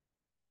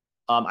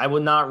 I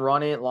would not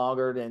run it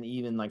longer than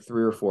even like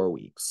 3 or 4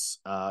 weeks.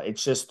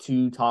 It's just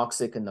too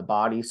toxic in the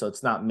body, so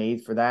it's not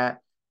made for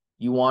that.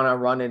 You want to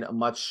run it a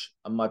much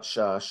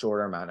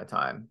shorter amount of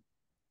time.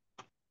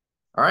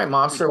 All right,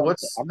 Mobster,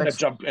 what's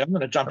next? I'm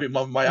gonna jump in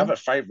my other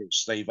favorite,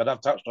 Steve, and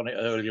I've touched on it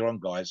earlier on,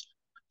 guys.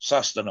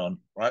 Sustanon,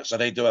 right? So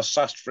they do a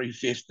Sust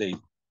 350.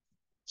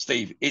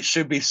 Steve, it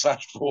should be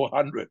Sust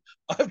 400.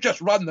 I've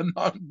just run the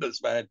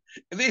numbers, man.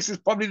 This is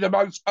probably the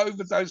most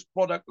overdosed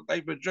product that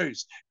they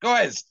produce.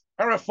 Guys,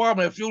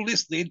 Pharma, if you're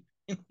listening,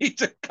 you need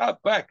to cut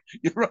back.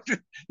 You're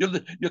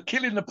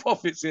killing the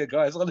profits here,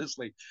 guys.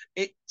 Honestly,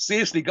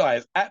 seriously,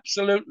 guys,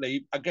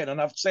 absolutely. Again,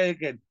 and I've said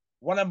again,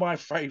 one of my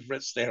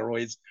favorite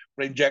steroids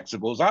for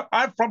injectables.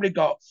 I've probably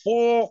got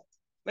four.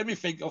 Let me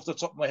think off the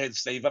top of my head,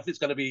 Steve. I think it's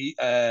going to be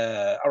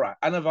all right.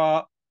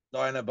 Anavar,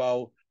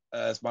 Dynabol.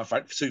 It's my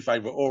two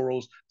favorite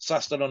orals,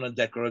 Sustanon and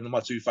Deca, are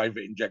my two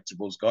favorite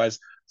injectables, guys.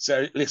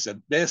 So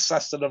listen, there's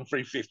Sustanon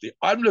 350.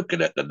 I'm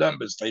looking at the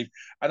numbers, Steve,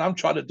 and I'm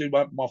trying to do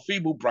my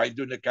feeble brain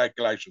doing the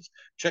calculations.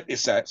 Check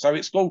this out. So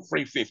it's called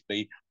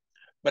 350,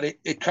 but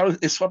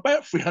it's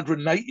about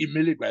 380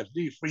 milligrams,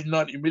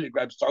 390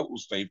 milligrams total,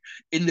 Steve,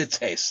 in the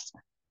test.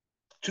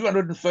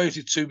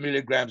 232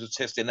 milligrams of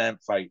test in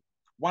amphate,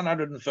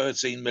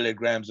 113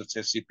 milligrams of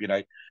test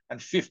cypionate,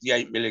 and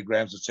 58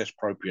 milligrams of test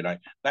propionate.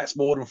 That's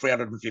more than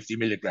 350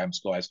 milligrams,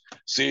 guys.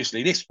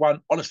 Seriously, this one,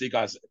 honestly,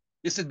 guys,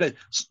 this is the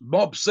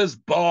Mobster's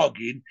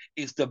bargain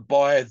is to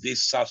buy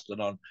this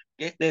Sustanon.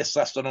 Get their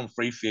Sustanon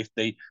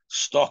 350,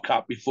 stock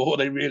up before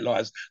they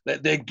realize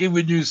that they're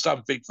giving you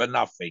something for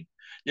nothing.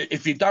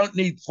 If you don't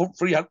need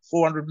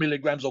 400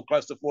 milligrams or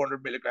close to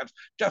 400 milligrams,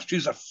 just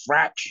use a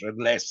fraction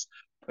less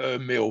per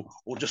mil,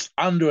 or just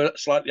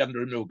slightly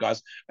under a mil,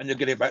 guys, and you'll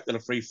get it back to the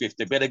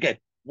 350. But again,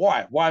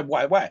 why?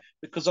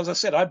 Because as I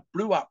said, I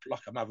blew up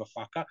like a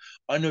motherfucker.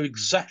 I knew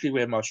exactly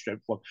where my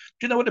strength was.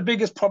 Do you know what the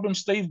biggest problem,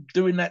 Steve,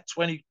 doing that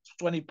 20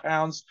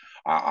 pounds?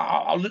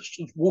 I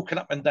literally walking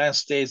up and down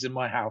stairs in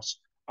my house.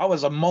 I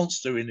was a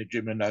monster in the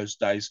gym in those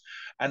days.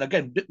 And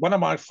again, one of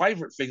my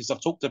favorite things,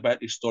 I've talked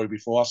about this story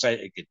before, I'll say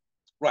it again.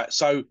 Right,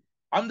 so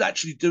I'm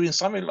actually doing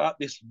something like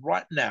this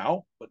right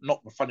now, but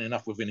not funny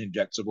enough with an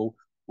injectable,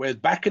 where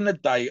back in the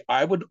day,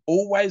 I would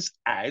always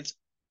add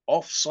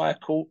off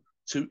cycle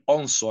to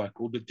on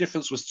cycle. The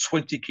difference was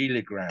 20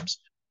 kilograms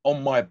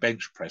on my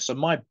bench press. And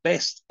my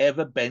best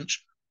ever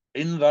bench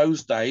in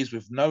those days,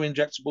 with no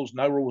injectables,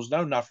 no rules,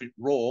 no nothing,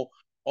 raw,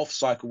 off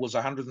cycle was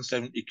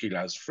 170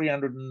 kilos,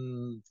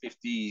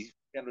 350,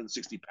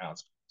 360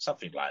 pounds,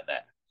 something like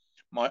that.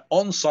 My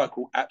on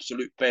cycle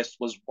absolute best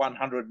was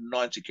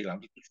 190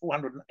 kilograms,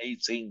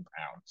 418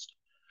 pounds.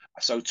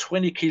 So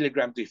 20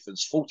 kilogram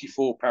difference,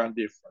 44-pound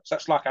difference.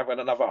 That's like having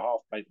another half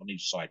plate on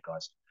each side,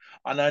 guys.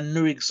 And I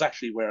knew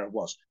exactly where it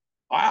was.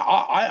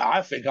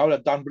 I think I would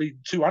have done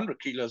 200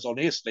 kilos on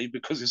here, Steve,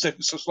 because it's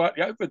a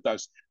slightly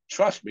overdose.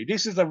 Trust me,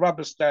 this is a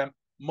rubber stamp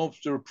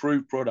Mobster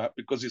approved product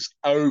because it's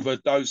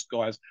overdosed,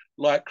 guys,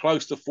 like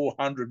close to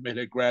 400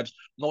 milligrams,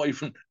 not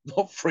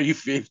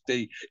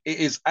 350. It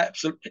is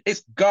absolute.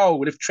 It's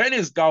gold. If Tren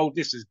is gold,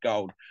 this is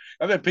gold.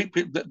 I mean,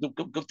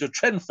 the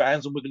Tren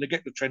fans, and we're going to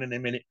get the Tren in a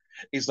minute,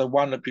 is the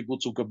one that people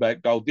talk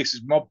about gold. This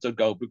is Mobster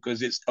gold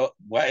because it's got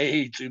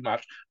way too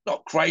much,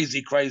 not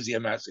crazy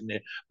amounts in there,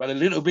 but a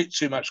little bit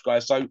too much,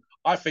 guys. So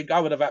I think I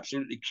would have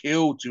absolutely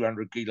killed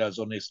 200 kilos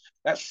on this.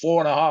 That's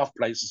 4.5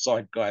 plates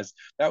aside, guys.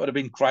 That would have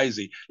been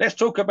crazy. Let's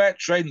talk about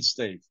trends,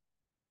 Steve.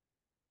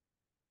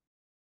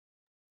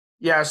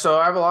 Yeah, so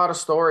I have a lot of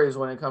stories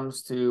when it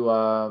comes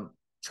to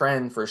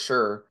trend for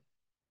sure.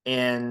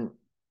 And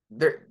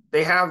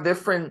they have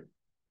different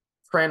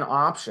trend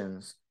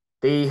options.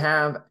 They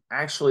have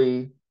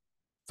actually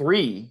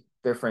 3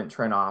 different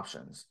trend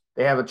options.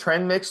 They have a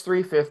trend mix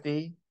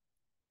 350,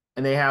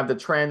 and they have the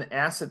trend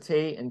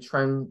acetate and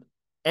trend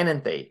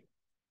enanthate.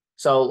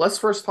 So let's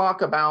first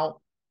talk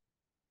about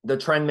the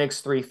trend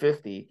mix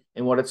 350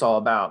 and what it's all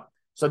about.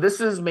 So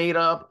this is made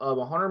up of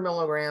 100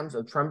 milligrams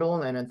of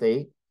trenbolone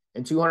enanthate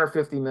and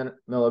 250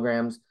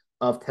 milligrams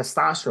of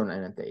testosterone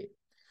enanthate.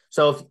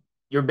 So if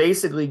you're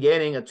basically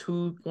getting a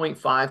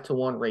 2.5 to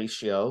 1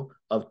 ratio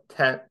of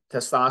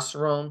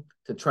testosterone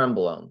to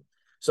trenbolone.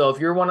 So if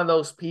you're one of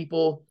those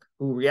people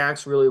who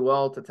reacts really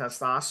well to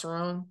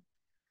testosterone,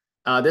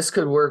 this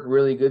could work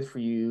really good for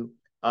you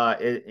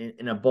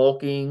in a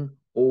bulking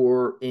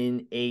or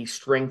in a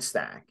strength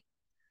stack.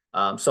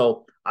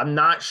 So I'm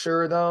not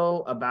sure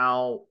though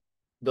about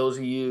those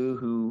of you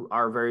who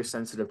are very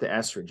sensitive to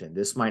estrogen,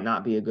 this might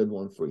not be a good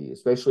one for you,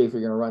 especially if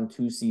you're going to run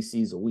 2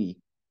 cc's a week.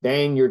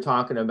 Then you're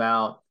talking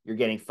about you're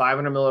getting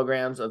 500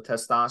 milligrams of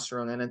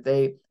testosterone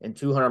enanthate and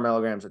 200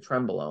 milligrams of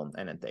trenbolone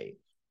enanthate.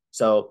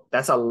 So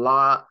that's a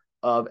lot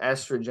of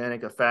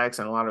estrogenic effects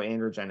and a lot of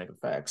androgenic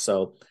effects.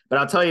 So, but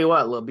I'll tell you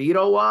what,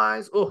 libido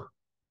wise,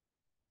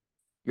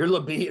 your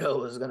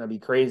libido is going to be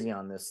crazy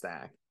on this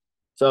stack.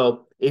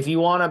 So if you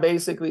want to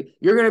basically,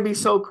 you're going to be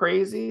so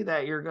crazy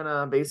that you're going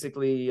to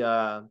basically,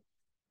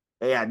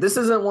 this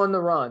isn't one to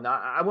run.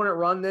 I wouldn't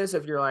run this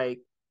if you're like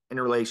in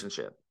a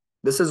relationship.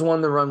 This is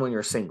one to run when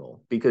you're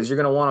single because you're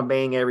going to want to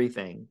bang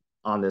everything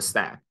on this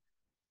stack.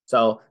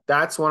 So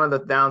that's one of the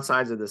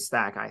downsides of the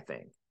stack, I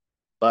think.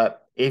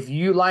 But if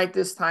you like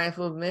this type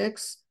of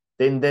mix,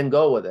 then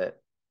go with it.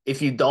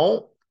 If you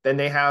don't, then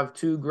they have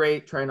 2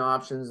 great tren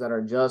options that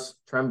are just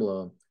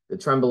trenbolone. The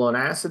trenbolone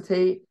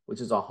acetate,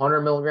 which is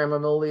 100 milligram a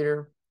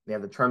milliliter. They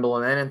have the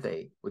trenbolone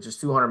enanthate, which is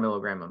 200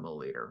 milligram a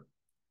milliliter.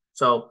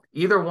 So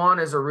either one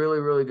is a really,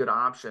 really good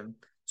option.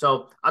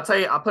 So I'll tell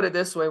you, I'll put it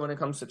this way when it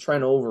comes to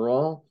tren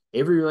overall.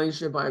 Every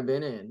relationship I've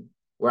been in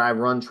where I've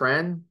run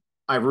tren,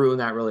 I've ruined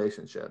that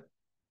relationship.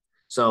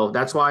 So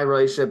that's why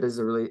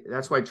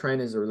that's why tren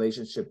is a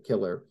relationship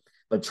killer.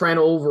 But tren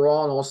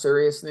overall, in all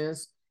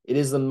seriousness, it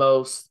is the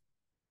most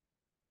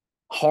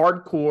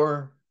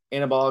hardcore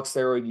anabolic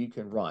steroid you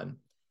can run.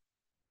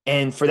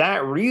 And for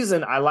that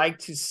reason, I like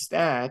to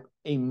stack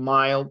a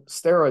mild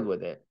steroid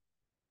with it.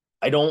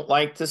 I don't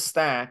like to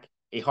stack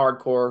a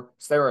hardcore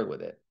steroid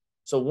with it.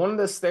 So one of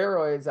the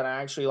steroids that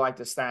I actually like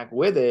to stack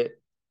with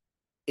it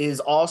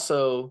is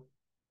also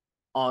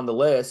on the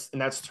list,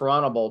 and that's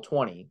Turinabol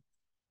 20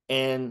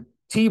 and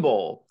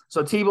T-Bol.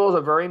 So T-Bol is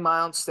a very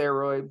mild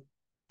steroid.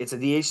 It's a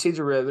DHT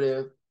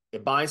derivative.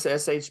 It binds to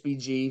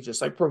SHBG,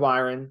 just like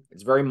Proviron.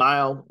 It's very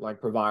mild, like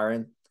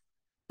Proviron.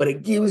 But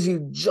it gives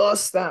you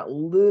just that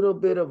little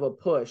bit of a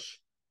push,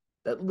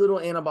 that little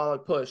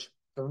anabolic push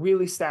to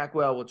really stack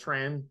well with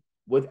tren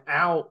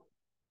without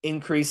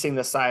increasing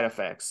the side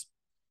effects.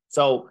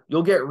 So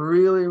you'll get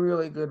really,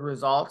 really good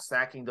results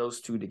stacking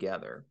those 2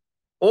 together.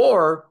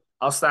 Or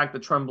I'll stack the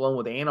trenbolone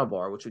with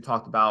Anavar, which we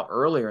talked about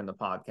earlier in the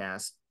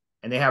podcast,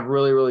 and they have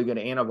really, really good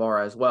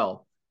Anavar as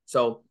well.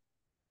 So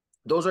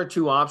those are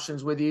 2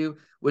 options with you.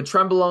 With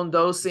trenbolone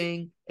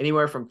dosing,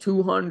 anywhere from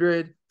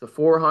 200 to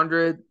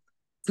 400,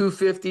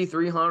 250,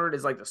 300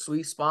 is like the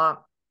sweet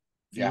spot.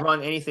 If you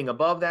run anything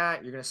above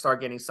that, you're going to start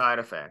getting side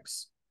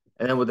effects.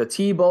 And then with the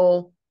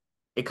T-Bol,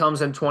 it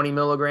comes in 20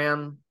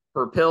 milligram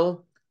per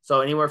pill. So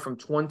anywhere from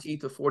 20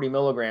 to 40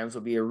 milligrams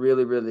would be a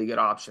really, really good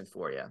option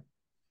for you.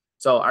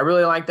 So I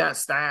really like that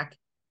stack.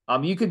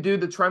 You could do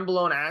the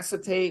trenbolone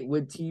acetate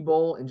with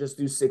T-Bol and just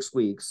do 6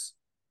 weeks,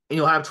 and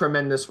you'll have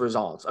tremendous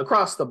results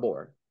across the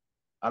board.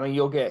 I mean,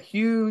 you'll get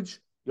huge,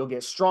 you'll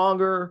get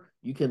stronger,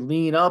 you can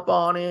lean up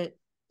on it.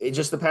 It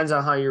just depends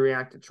on how you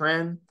react to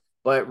tren,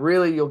 but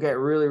really you'll get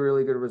really,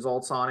 really good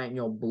results on it, and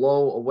you'll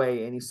blow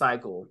away any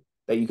cycle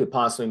that you could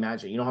possibly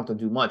imagine. You don't have to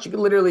do much. You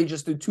can literally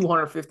just do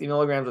 250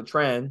 milligrams of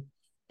tren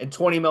and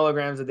 20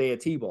 milligrams a day of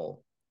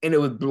T-Bol, and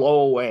it would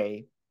blow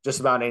away just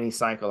about any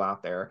cycle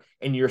out there.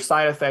 And your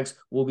side effects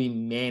will be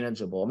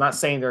manageable. I'm not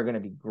saying they're going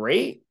to be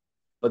great,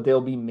 but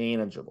they'll be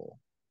manageable.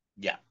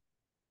 Yeah.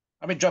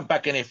 Let me jump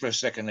back in here for a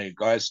second here,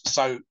 guys.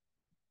 So,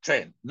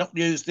 tren, not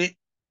used it.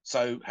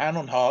 So, hand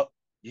on heart,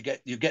 you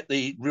get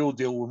the real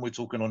deal when we're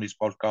talking on this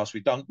podcast. We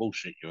don't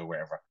bullshit you or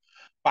whatever.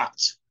 But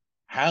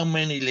how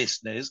many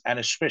listeners, and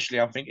especially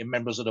I'm thinking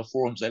members of the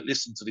forums that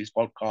listen to this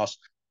podcast,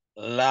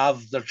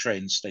 love the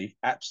tren, Steve.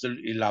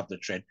 Absolutely love the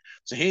tren.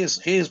 So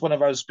here's one of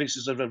those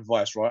pieces of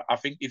advice, right? I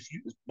think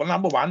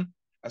number one,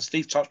 and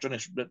Steve touched on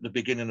this at the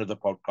beginning of the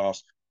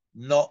podcast,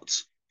 not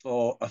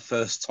for a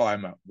first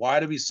timer. Why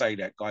do we say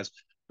that, guys?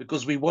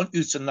 Because we want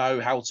you to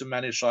know how to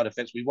manage side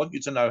effects. We want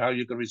you to know how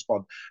you can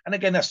respond. And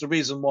again, that's the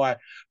reason why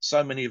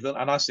so many of them,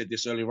 and I said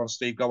this earlier on,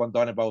 Steve, go on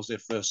Dynabols their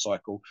first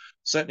cycle,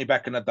 certainly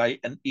back in the day,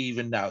 and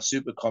even now,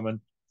 super common.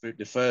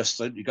 The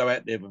first, you go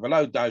out there with a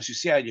low dose, you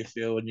see how you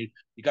feel, and you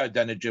go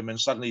down the gym, and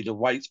suddenly the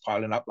weight's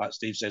piling up, like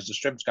Steve says, the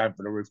strength's going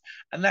for the roof,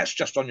 and that's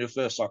just on your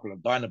first cycle of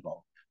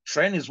Dynabol.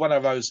 Tren is one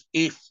of those,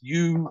 if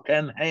you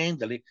can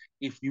handle it,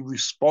 if you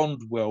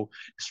respond well,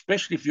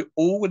 especially if you're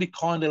already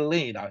kind of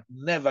lean. I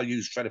never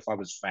use Tren if I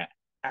was fat.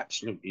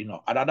 Absolutely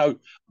not. And I know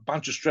a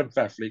bunch of strength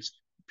athletes,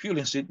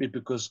 purely and simply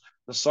because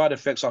the side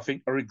effects, I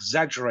think, are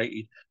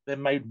exaggerated. They're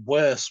made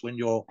worse when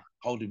you're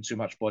holding too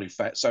much body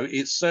fat. So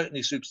it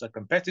certainly suits the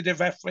competitive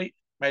athlete.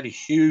 Made a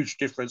huge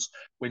difference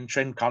when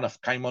Tren kind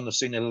of came on the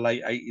scene in the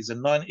late 80s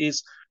and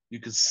 90s. You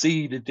could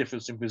see the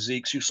difference in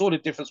physiques. You saw the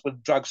difference when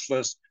drugs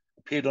first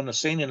appeared on the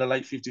scene in the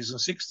late 50s and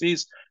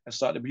 60s and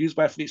started to be used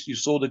by athletes. You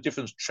saw the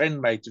difference Tren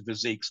made to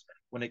physiques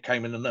when it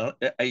came in the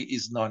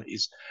 80s,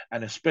 90s,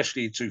 and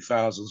especially in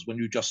 2000s when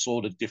you just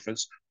saw the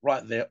difference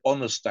right there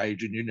on the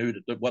stage and you knew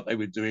that what they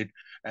were doing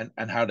and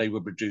how they were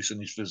producing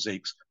these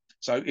physiques.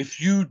 So if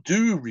you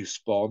do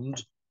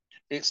respond,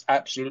 it's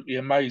absolutely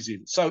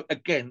amazing. So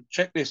again,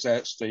 check this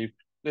out, Steve.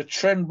 The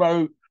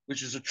Trenbo,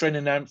 which is a tren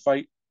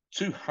enanthate,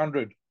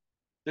 200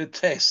 the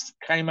test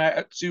came out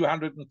at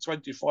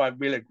 225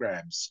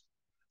 milligrams.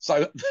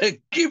 So they're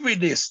giving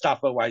this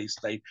stuff away,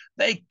 Steve.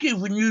 They're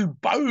giving you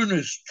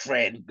bonus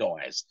trend,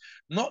 guys.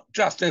 Not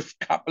just a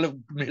couple of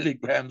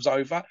milligrams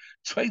over,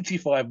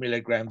 25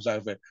 milligrams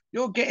over.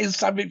 You're getting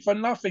something for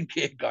nothing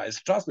here,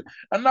 guys. Trust me.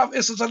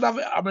 This is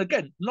another, I mean,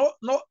 again, not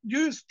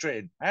use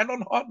trend. Hand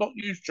on heart, not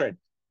use trend.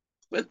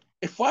 But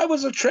if I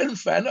was a trend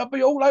fan, I'd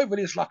be all over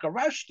this like a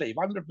rash, Steve,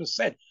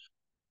 100%.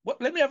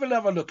 Let me have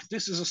another look.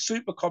 This is a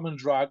super common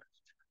drug.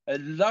 A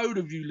load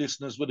of you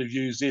listeners would have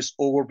used this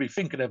or will be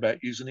thinking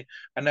about using it,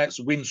 and that's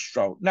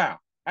Winstrol. Now,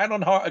 hand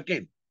on heart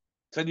again,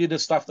 tell you the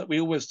stuff that we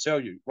always tell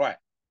you. Right,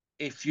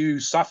 if you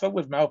suffer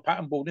with male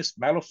pattern baldness,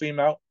 male or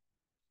female,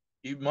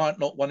 you might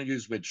not want to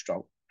use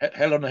Winstrol.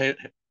 Hell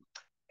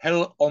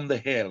on the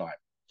hairline.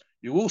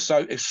 You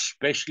also,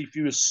 especially if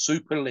you're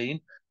super lean,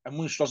 and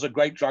Winstrol's a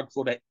great drug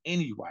for that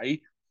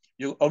anyway.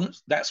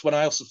 That's when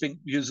I also think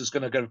users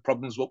going to get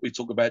problems. What we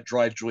talk about,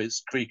 dry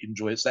joints, creaking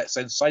joints, that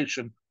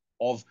sensation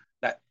of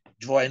that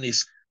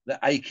dryness, the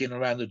aching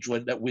around the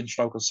joint, that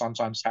Winstrol can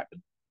sometimes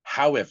happen.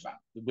 However,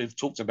 we've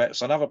talked about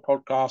it's another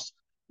podcast,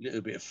 a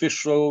little bit of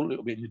fish oil, a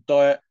little bit in your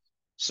diet,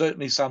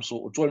 certainly some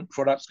sort of joint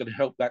products going to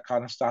help that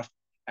kind of stuff.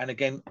 And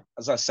again,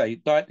 as I say,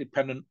 diet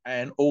dependent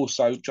and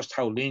also just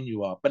how lean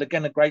you are. But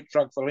again, a great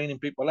drug for leaning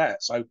people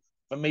out. So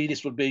for me,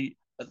 this would be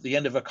at the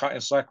end of a cutting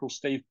cycle,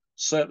 Steve,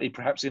 certainly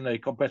perhaps in a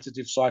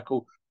competitive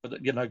cycle,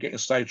 but getting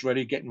stage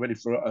ready, getting ready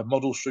for a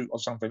model shoot or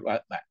something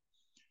like that.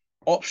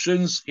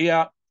 Options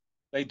here,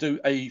 they do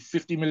a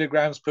 50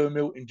 milligrams per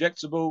mil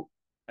injectable,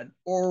 an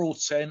oral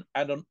 10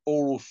 and an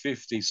oral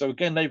 50. So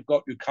again, they've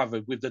got you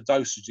covered with the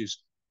dosages.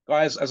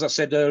 Guys, as I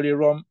said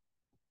earlier on,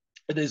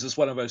 it is just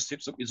one of those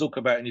tips that we talk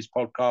about in this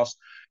podcast.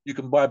 You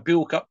can buy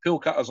pill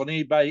cutters on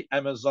eBay,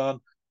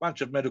 Amazon,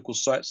 bunch of medical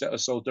sites that are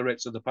sold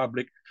direct to the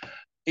public.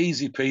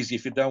 Easy peasy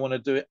if you don't want to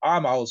do it.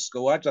 I'm old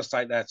school. I just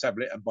take that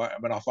tablet and bite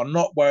them off. I'm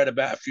not worried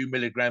about a few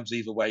milligrams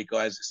either way,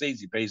 guys. It's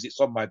easy peasy. It's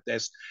on my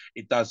desk.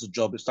 It does the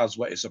job. It does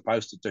what it's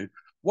supposed to do.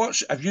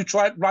 Have you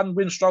tried run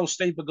Winstrol,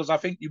 Steve? Because I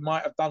think you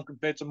might have done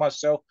compared to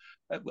myself.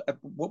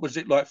 What was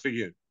it like for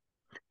you?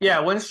 Yeah,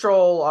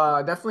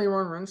 Winstrol, definitely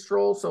run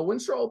Winstrol. So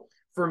Winstrol,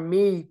 for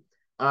me,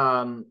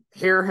 head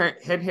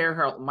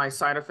hair, my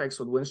side effects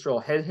with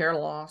Winstrol, head hair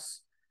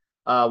loss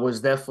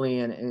was definitely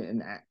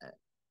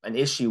an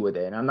issue with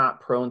it. And I'm not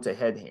prone to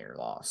head hair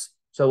loss.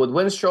 So with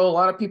Winstrol, a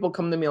lot of people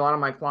come to me, a lot of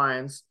my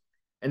clients,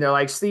 and they're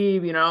like,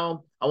 Steve,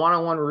 I want to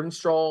run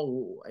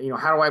Winstrol.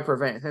 How do I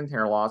prevent head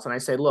hair loss? And I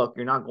say, look,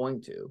 you're not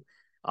going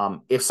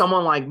to. If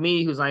someone like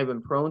me, who's not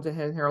even prone to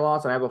head hair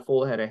loss, and I have a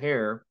full head of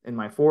hair in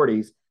my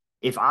 40s,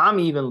 if I'm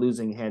even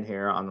losing head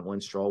hair on the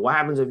Winstrol, what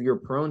happens if you're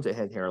prone to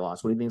head hair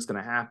loss? What do you think is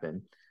going to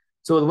happen?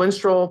 So with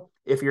Winstrol,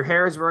 if your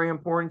hair is very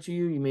important to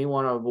you, you may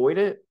want to avoid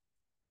it.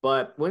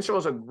 But Winstrol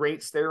is a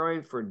great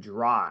steroid for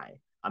dry.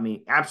 I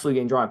mean, absolutely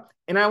getting dry.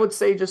 And I would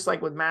say just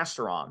like with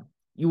Masteron,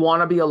 you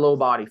want to be a low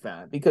body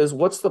fat, because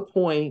what's the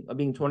point of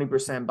being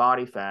 20%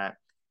 body fat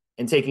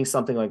and taking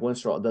something like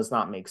Winstrol? It does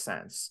not make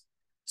sense.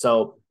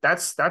 So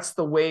that's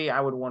the way I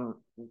would want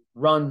to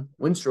run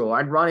Winstrol.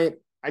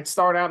 I'd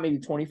start out maybe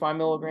 25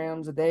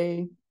 milligrams a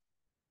day.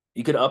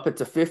 You could up it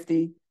to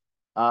 50.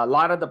 A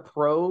lot of the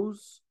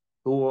pros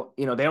who,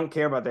 they don't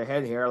care about their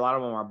head hair. A lot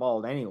of them are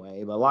bald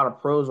anyway, but a lot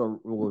of pros will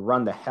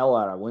run the hell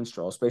out of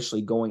Winstrol,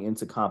 especially going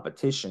into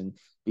competition,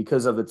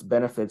 because of its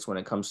benefits when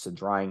it comes to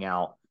drying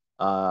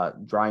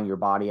your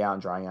body out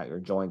and drying out your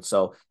joints.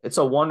 So it's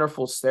a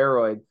wonderful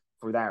steroid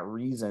for that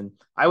reason.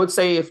 I would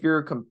say if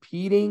you're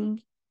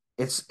competing,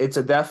 it's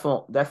a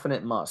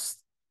definite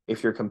must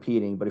if you're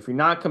competing. But if you're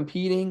not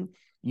competing,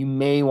 you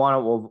may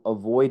want to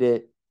avoid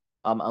it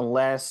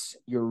unless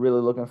you're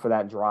really looking for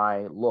that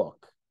dry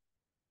look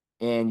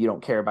and you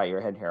don't care about your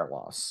head hair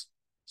loss.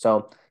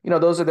 So,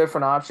 those are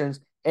different options.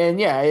 And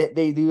yeah,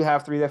 they do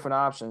have 3 different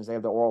options. They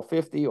have the oral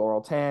 50,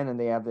 oral 10, and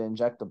they have the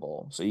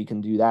injectable. So you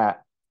can do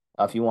that.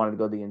 If you wanted to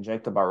go the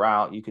injectable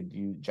route, you could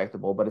do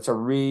injectable, but it's a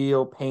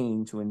real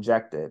pain to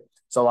inject it.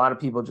 So a lot of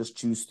people just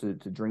choose to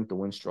drink the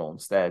Winstrol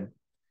instead.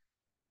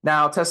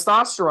 Now,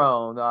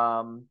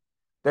 testosterone,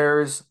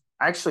 there's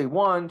actually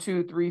 1,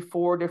 2, 3,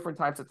 4 different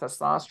types of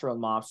testosterone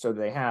Mobster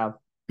they have.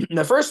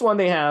 The first one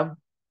they have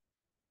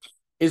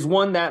is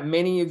one that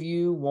many of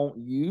you won't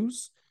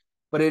use,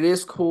 but it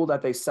is cool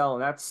that they sell,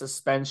 and that's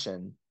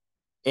suspension.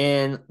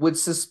 And with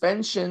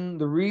suspension,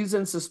 the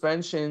reason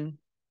suspension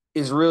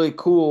is really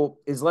cool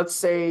is, let's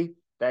say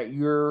that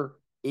you're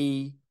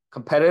a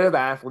competitive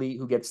athlete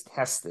who gets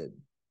tested.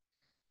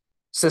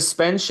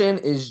 Suspension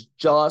is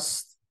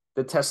just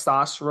the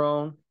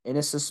testosterone in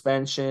a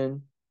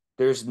suspension.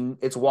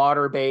 It's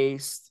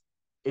water-based.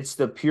 It's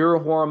the pure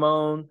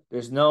hormone.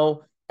 There's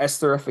no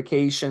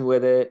esterification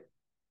with it.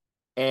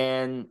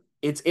 And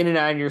it's in and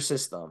out of your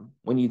system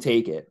when you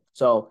take it.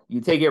 So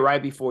you take it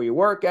right before your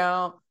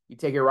workout. You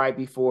take it right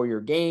before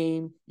your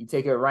game. You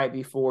take it right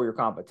before your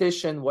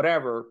competition,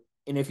 whatever.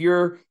 And if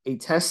you're a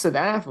tested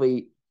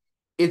athlete,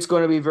 it's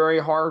going to be very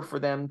hard for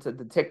them to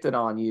detect it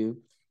on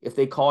you if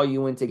they call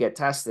you in to get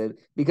tested,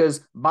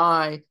 because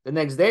by the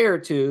next day or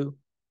two,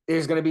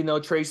 there's going to be no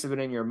trace of it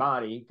in your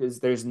body because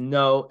there's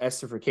no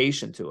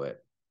esterification to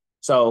it.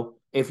 So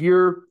if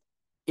you're,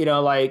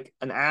 like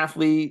an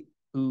athlete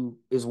who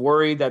is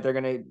worried that they're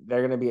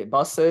gonna be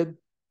busted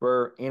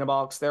for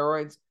anabolic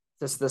steroids,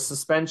 the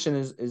suspension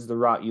is the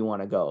route you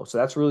want to go. So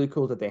that's really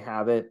cool that they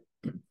have it.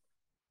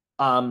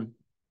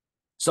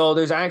 So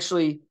there's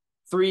actually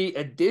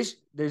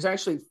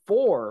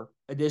four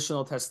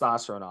additional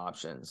testosterone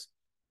options.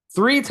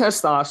 3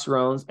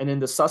 testosterones, and then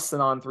the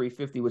Sustanon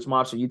 350, which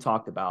Mobster you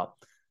talked about.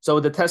 So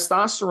with the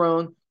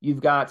testosterone, you've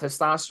got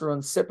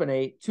testosterone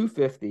cypionate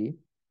 250,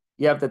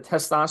 you have the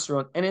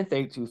testosterone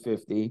enanthate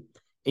 250,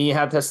 and you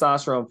have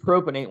testosterone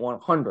propionate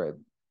 100.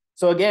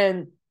 So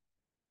again,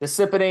 the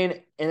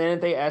cypionate and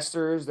enanthate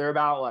esters, they're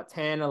about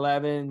 10,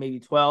 11, maybe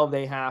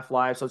 12-day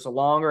half-life. So it's a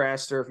longer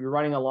ester. If you're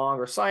running a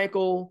longer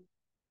cycle,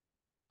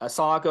 a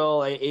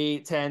cycle,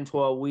 8, 10,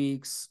 12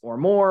 weeks or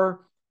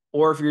more,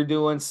 or if you're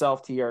doing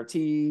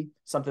self-TRT,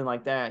 something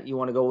like that, you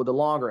want to go with the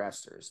longer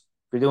esters.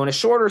 If you're doing a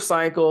shorter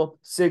cycle,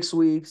 6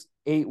 weeks,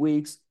 8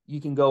 weeks, you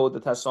can go with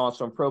the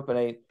testosterone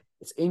propionate.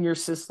 It's in your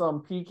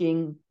system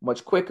peaking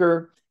much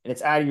quicker, and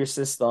it's out of your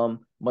system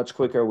much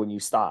quicker when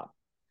you stop.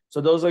 So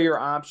those are your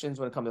options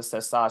when it comes to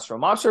testosterone.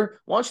 Mobster,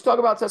 why don't you talk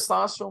about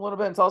testosterone a little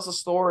bit and tell us a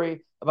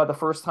story about the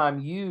first time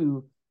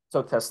you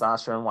took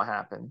testosterone and what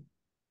happened?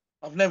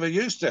 I've never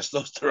used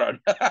testosterone,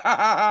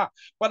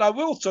 but I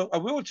will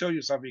tell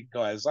you something,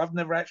 guys. I've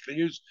never actually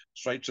used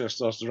straight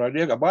testosterone.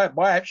 Yeah,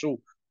 my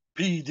actual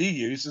PED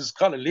use is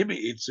kind of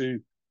limited to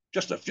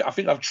just a few. I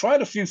think I've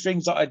tried a few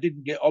things that I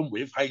didn't get on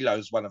with.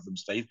 Halo's one of them,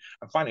 Steve.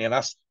 And funny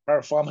enough,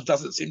 Pharma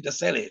doesn't seem to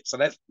sell it, so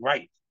that's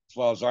great as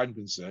far as I'm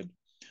concerned.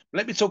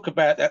 Let me talk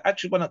about that.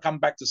 Actually, when I come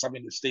back to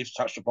something that Steve's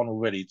touched upon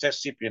already,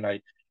 test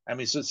cypionate. I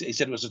mean, he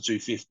said it was a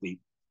 250.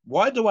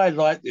 Why do I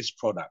like this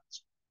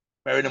product?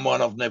 Bearing in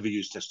mind, I've never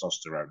used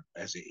testosterone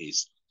as it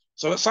is.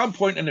 So at some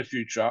point in the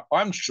future,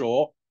 I'm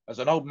sure, as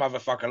an old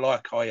motherfucker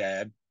like I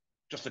am,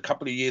 just a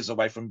couple of years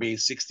away from being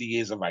 60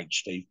 years of age,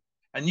 Steve,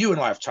 and you and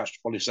I have touched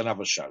upon this in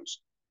other shows,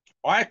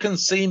 I can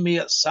see me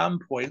at some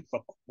point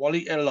for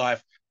quality of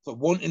life, for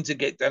wanting to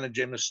get down the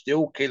gym and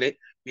still kill it,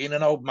 being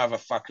an old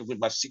motherfucker with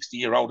my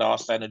 60-year-old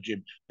ass down the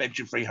gym,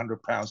 benching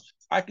 300 pounds.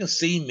 I can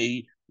see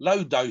me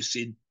low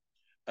dosing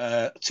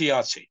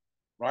TRT.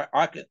 Right,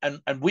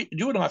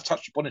 you and I have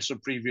touched upon this in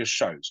previous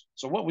shows.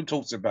 So what we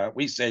talked about,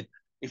 we said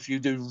if you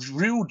do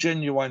real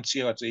genuine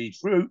TRT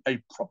through a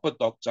proper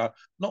doctor,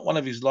 not one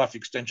of his life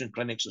extension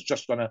clinics that's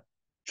just going to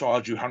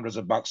charge you hundreds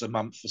of bucks a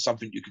month for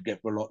something you could get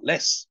for a lot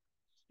less.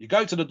 You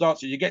go to the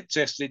doctor, you get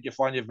tested, you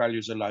find your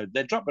values are low.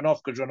 They're dropping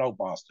off because you're an old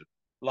bastard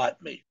like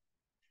me.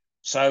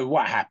 So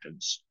what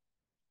happens?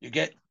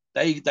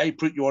 They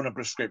put you on a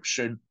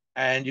prescription,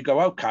 and you go,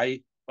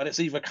 okay, but it's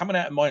either coming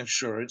out of my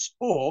insurance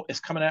or it's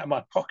coming out of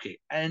my pocket,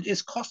 and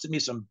it's costing me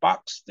some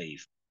bucks,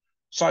 Steve.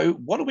 So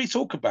what do we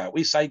talk about?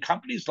 We say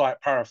companies like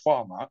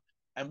Pharma,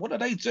 and what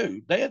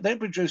do? They're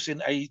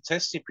producing a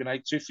test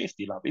cypionate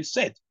 250, like we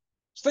said.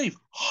 Steve,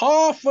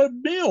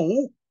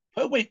 500,000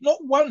 per week, not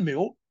 1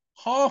 mil,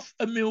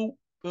 500,000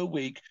 per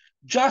week,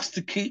 just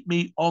to keep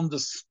me on the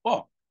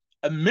spot.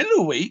 $1 million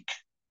a week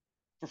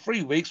for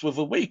 3 weeks with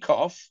a week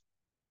off,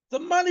 the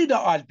money that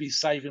I'd be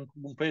saving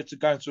compared to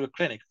going to a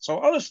clinic. So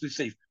honestly,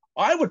 Steve,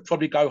 I would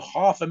probably go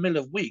 500,000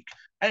 a week.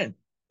 And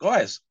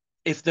guys,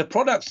 if the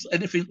product's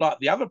anything like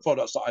the other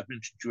products that I've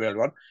mentioned to you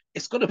earlier on,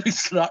 it's going to be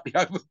slightly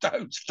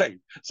overdosed, Steve.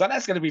 So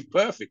that's going to be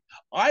perfect.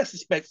 I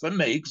suspect for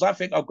me, because I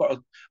think I've got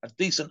a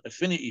decent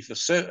affinity for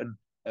certain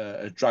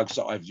drugs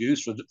that I've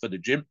used for the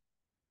gym,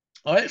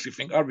 I actually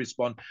think I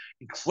respond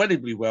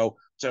incredibly well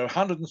to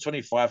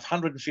 125,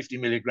 150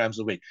 milligrams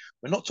a week.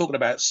 We're not talking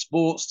about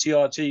sports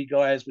TRT,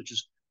 guys, which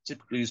is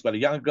typically used by the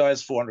young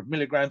guys, 400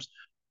 milligrams.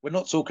 We're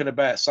not talking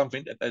about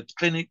something that a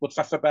clinic would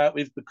faff about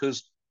with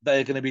because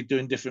they're going to be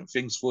doing different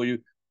things for you.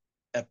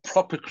 A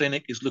proper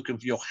clinic is looking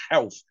for your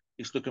health.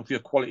 It's looking for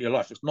your quality of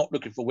life. It's not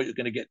looking for what you're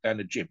going to get down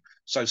the gym.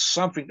 So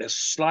something that's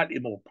slightly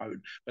more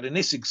potent. But in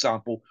this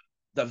example,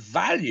 the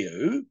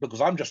value,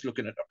 because I'm just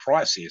looking at the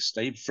price here,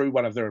 Steve, through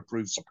one of their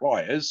approved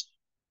suppliers,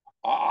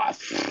 what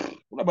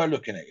am I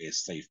looking at here,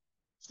 Steve?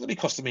 It's going to be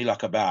costing me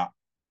like about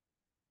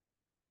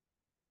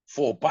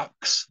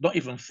 $4, not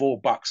even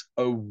 $4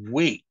 a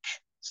week,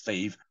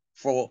 Steve,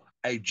 for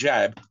a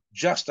jab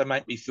just to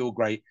make me feel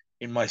great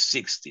in my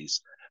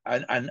 60s.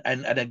 And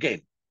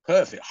again,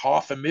 perfect,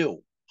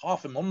 500,000,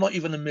 not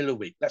even $1 million a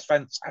week. That's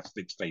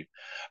fantastic, Steve.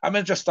 I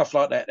mean, just stuff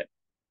like that.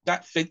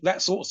 That's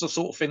the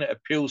sort of thing that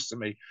appeals to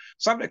me.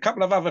 A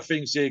couple of other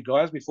things here,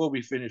 guys, before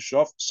we finish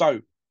off. So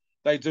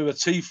they do a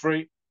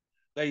T3,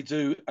 they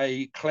do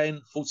a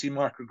Clen 40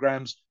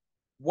 micrograms.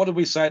 What did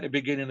we say at the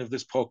beginning of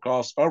this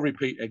podcast? I'll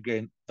repeat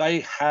again.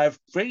 They have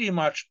pretty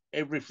much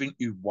everything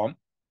you want.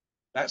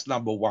 That's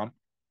number one.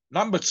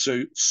 Number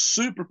two,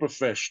 super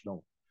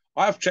professional.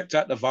 I've checked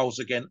out the vials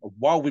again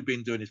while we've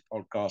been doing this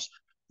podcast.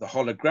 The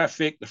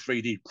holographic, the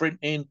 3D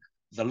printing,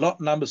 the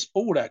lot numbers,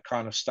 all that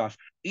kind of stuff.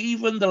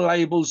 Even the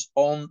labels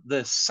on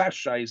the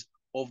sachets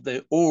of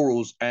their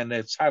orals and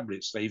their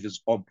tablets, Steve,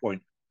 is on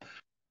point.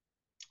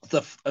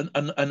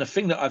 And the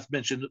thing that I've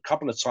mentioned a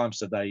couple of times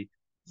today,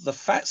 the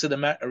fact of the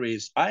matter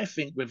is, I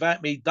think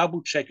without me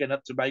double checking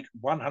it to make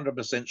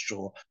 100%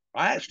 sure,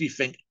 I actually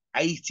think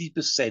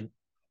 80%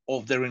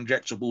 of their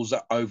injectables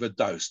are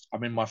overdosed. I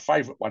mean, my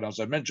favorite one, as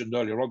I mentioned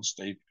earlier on,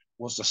 Steve,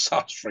 was the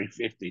SARS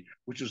 350,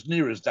 which was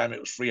near as damn, it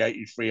was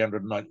 380,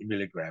 390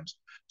 milligrams.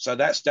 So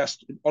that's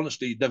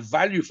honestly the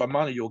value for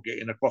money you're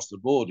getting across the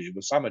board here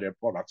with some of their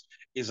products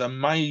is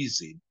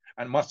amazing.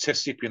 And my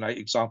testipionate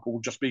example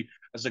will just be,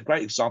 as a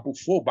great example,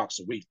 $4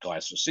 a week,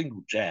 guys, for a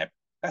single jab.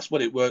 That's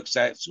what it works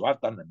out to.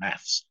 I've done the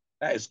maths.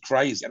 That is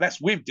crazy. And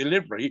that's with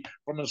delivery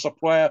from a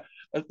supplier,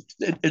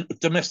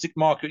 domestic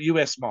market,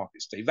 US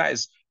market, Steve. That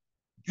is,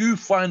 you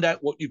find out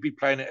what you'd be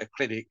paying at a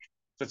clinic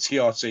for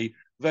TRT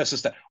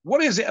versus that.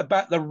 What is it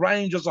about the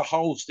range as a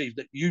whole, Steve,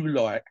 that you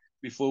like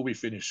before we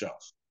finish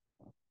off?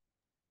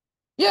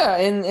 Yeah,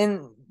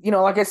 and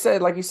like I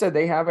said, like you said,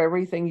 they have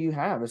everything you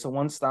have. It's a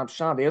one-stop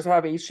shop. They also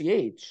have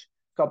HGH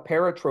called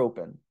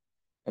Paratropin,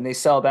 and they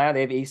sell that.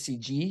 They have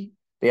ACG.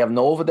 They have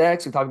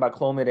Nolvadex. We talked about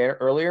Clomid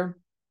earlier.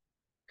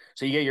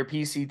 So you get your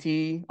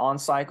PCT,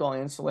 on-cycle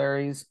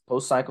ancillaries,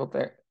 post-cycle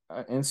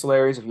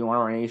ancillaries. If you want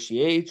to run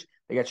HGH,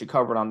 they got you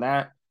covered on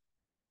that.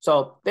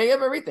 So they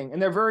have everything,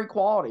 and they're very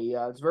quality.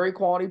 It's very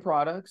quality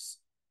products,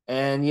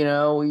 and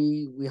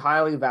we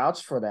highly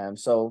vouch for them.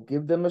 So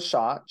give them a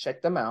shot,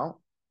 check them out,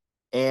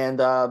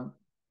 and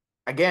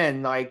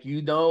again, like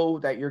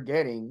that you're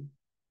getting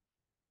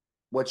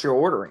what you're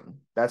ordering.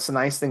 That's the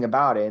nice thing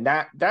about it, and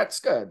that's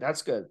good.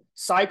 That's good.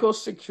 Cycle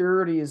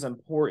security is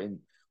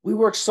important. We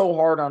work so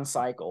hard on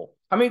cycle.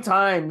 How many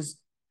times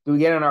do we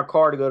get in our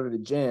car to go to the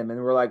gym,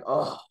 and we're like,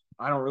 oh,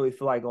 I don't really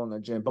feel like going to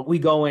the gym, but we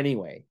go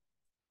anyway.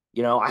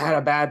 I had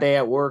a bad day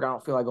at work. I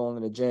don't feel like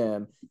going to the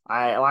gym.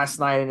 Last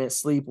night I didn't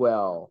sleep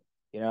well.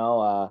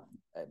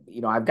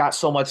 I've got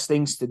so much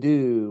things to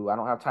do. I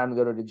don't have time to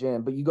go to the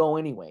gym, but you go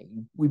anyway.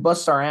 We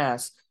bust our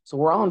ass. So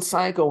we're on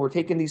cycle. We're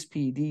taking these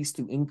PEDs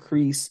to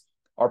increase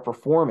our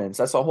performance.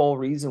 That's the whole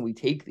reason we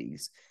take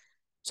these.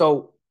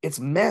 So it's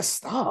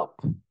messed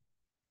up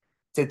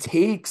to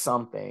take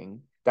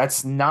something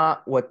that's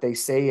not what they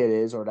say it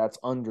is, or that's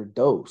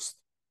underdosed.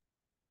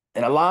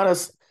 And a lot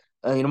of,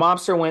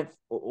 Mobster went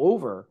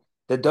over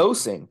the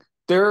dosing.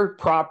 They're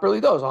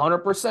properly dosed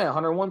 100%,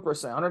 101%,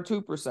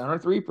 102%,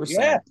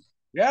 103%.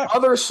 Yeah.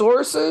 Other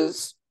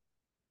sources,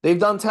 they've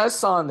done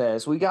tests on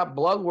this. We got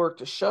blood work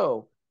to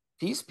show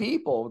these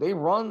people, they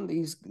run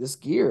this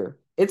gear.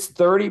 It's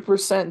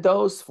 30%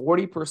 dose,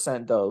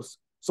 40% dose.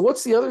 So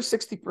what's the other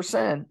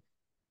 60%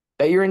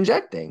 that you're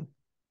injecting?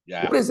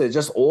 Yeah. What is it?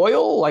 Just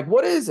oil? Like,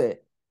 what is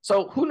it?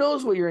 So who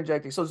knows what you're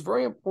injecting? So it's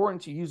very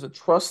important to use a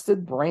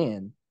trusted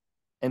brand.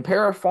 And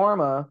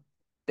Pharma,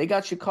 they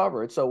got you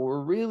covered. So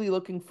we're really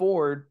looking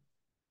forward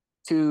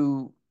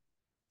to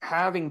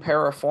having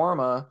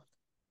Pharma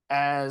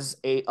as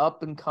a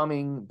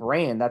up-and-coming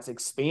brand that's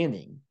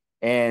expanding.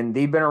 And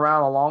they've been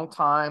around a long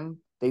time.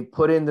 They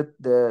put in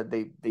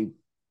the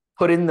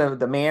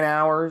man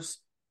hours,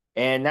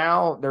 and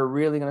now they're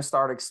really going to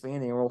start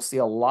expanding, and we'll see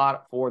a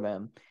lot for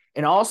them.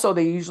 And also,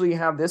 they usually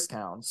have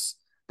discounts.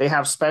 They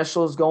have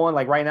specials going.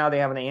 Like right now, they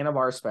have an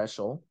Anavar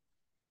special,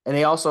 and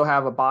they also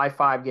have a buy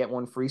 5, get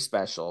 1 free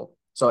special.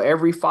 So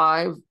every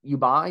 5 you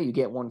buy, you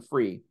get 1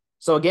 free.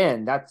 So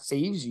again, that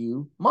saves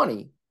you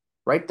money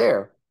right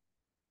there.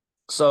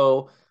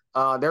 So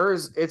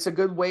it's a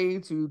good way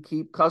to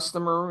keep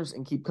customers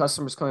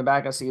coming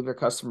back and save their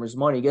customers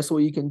money. Guess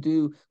what you can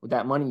do with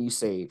that money you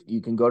saved?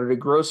 You can go to the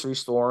grocery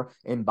store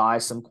and buy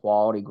some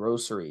quality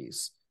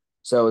groceries.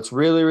 So it's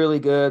really, really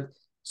good.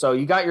 So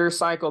you got your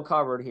cycle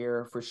covered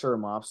here for sure,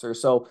 Mobster.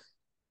 So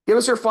give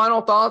us your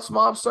final thoughts,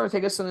 Mobster.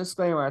 Take us to the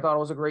disclaimer. I thought it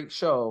was a great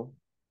show.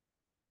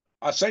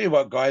 I'll tell you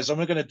what, guys, and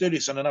we're going to do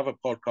this on another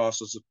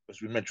podcast, as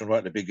we mentioned right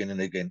at the beginning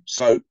again.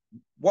 So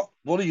what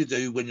do you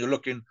do when you're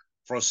looking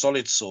for a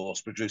solid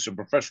source producing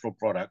professional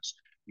products?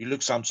 You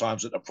look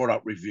sometimes at the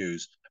product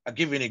reviews. I'll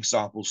give you an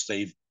example,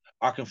 Steve.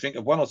 I can think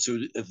of 1 or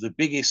 2 of the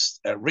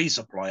biggest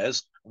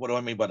resuppliers. What do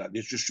I mean by that?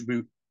 They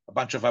distribute a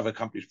bunch of other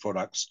companies'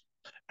 products,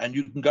 and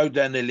you can go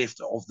down their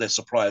list of their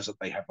suppliers that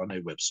they have on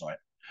their website.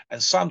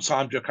 And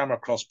sometimes you'll come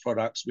across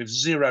products with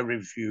 0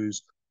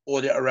 reviews,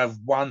 or they'll have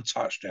 1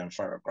 touchdown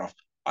photograph.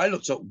 I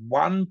looked at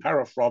 1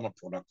 Pharma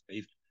product,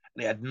 Steve,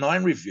 and it had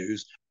 9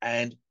 reviews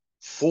and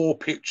 4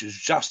 pictures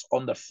just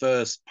on the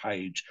first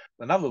page.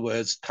 In other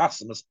words,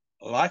 customers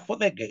like what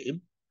they're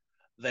getting.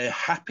 They're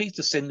happy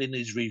to send in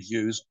these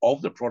reviews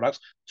of the products,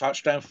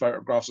 touchdown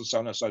photographs, and so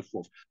on and so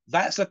forth.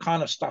 That's the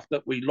kind of stuff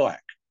that we like.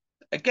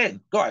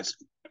 Again, guys,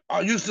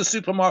 I'll use the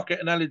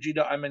supermarket analogy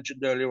that I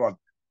mentioned earlier on.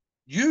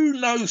 You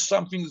know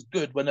something's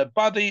good when a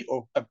buddy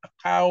or a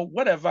pal,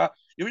 whatever,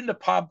 you're in the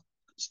pub,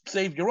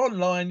 Steve, you're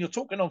online, you're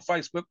talking on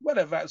Facebook,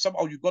 whatever.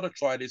 You've got to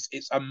try this.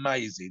 It's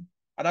amazing.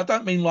 And I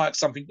don't mean like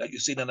something that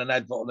you've seen in an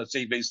advert on the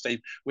TV, Steve,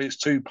 where it's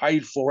 2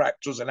 paid-for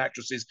actors and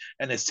actresses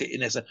and they're sitting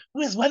there saying,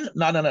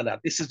 no.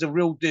 This is the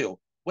real deal.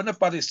 When a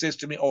buddy says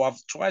to me, oh,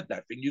 I've tried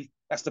that thing,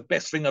 that's the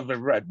best thing I've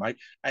ever had, mate,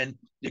 and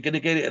you're going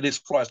to get it at this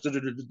price,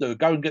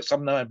 go and get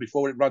some now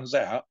before it runs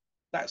out.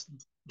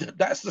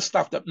 That's the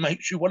stuff that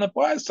makes you want to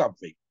buy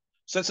something.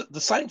 So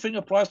the same thing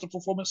applies to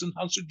performance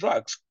enhancing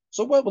drugs.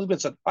 So what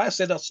was it? I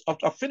said,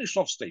 I finished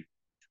off, Steve.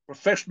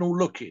 Professional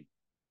looking.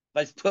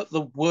 They've put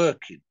the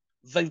work in.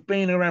 They've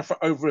been around for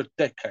over a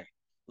decade.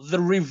 The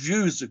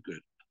reviews are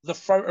good. The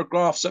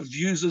photographs of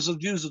users are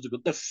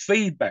good. The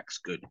feedback's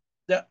good.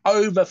 They're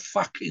over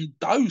fucking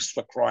dosed,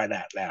 for crying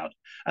out loud.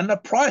 And the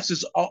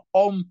prices are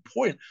on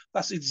point.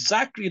 That's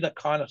exactly the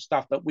kind of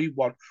stuff that we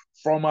want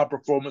from our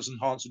performance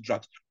enhancing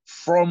drugs,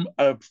 from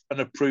an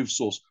approved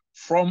source,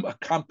 from a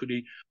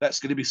company that's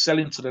going to be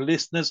selling to the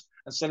listeners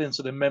and selling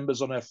to the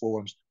members on our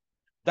forums.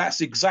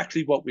 That's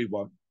exactly what we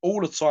want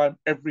all the time,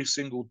 every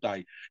single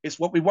day. It's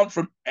what we want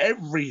from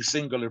every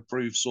single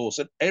approved source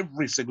and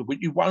every single,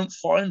 but you won't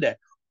find that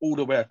all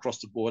the way across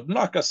the board. And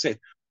like I said,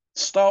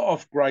 start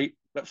off great,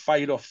 but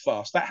fade off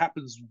fast. That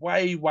happens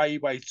way, way,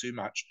 way too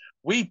much.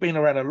 We've been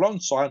around a long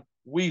time.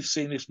 We've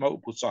seen this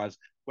multiple times.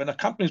 When a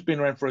company's been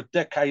around for a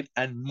decade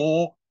and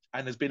more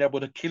and has been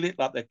able to kill it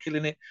like they're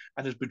killing it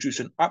and is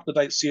producing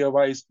up-to-date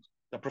COAs,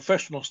 the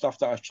professional stuff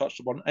that I've touched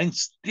upon, and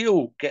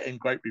still getting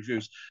great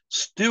reviews,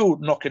 still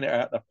knocking it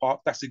out of the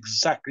park. That's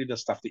exactly the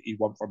stuff that you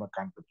want from a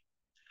company.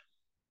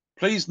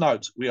 Please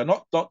note, we are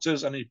not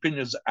doctors and the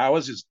opinions are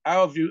ours. It's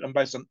our view and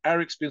based on our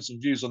experience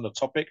and views on the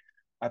topic.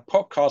 Our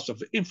podcasts are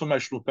for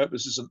informational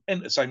purposes and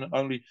entertainment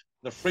only.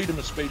 The freedom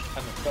of speech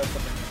and the First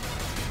Amendment.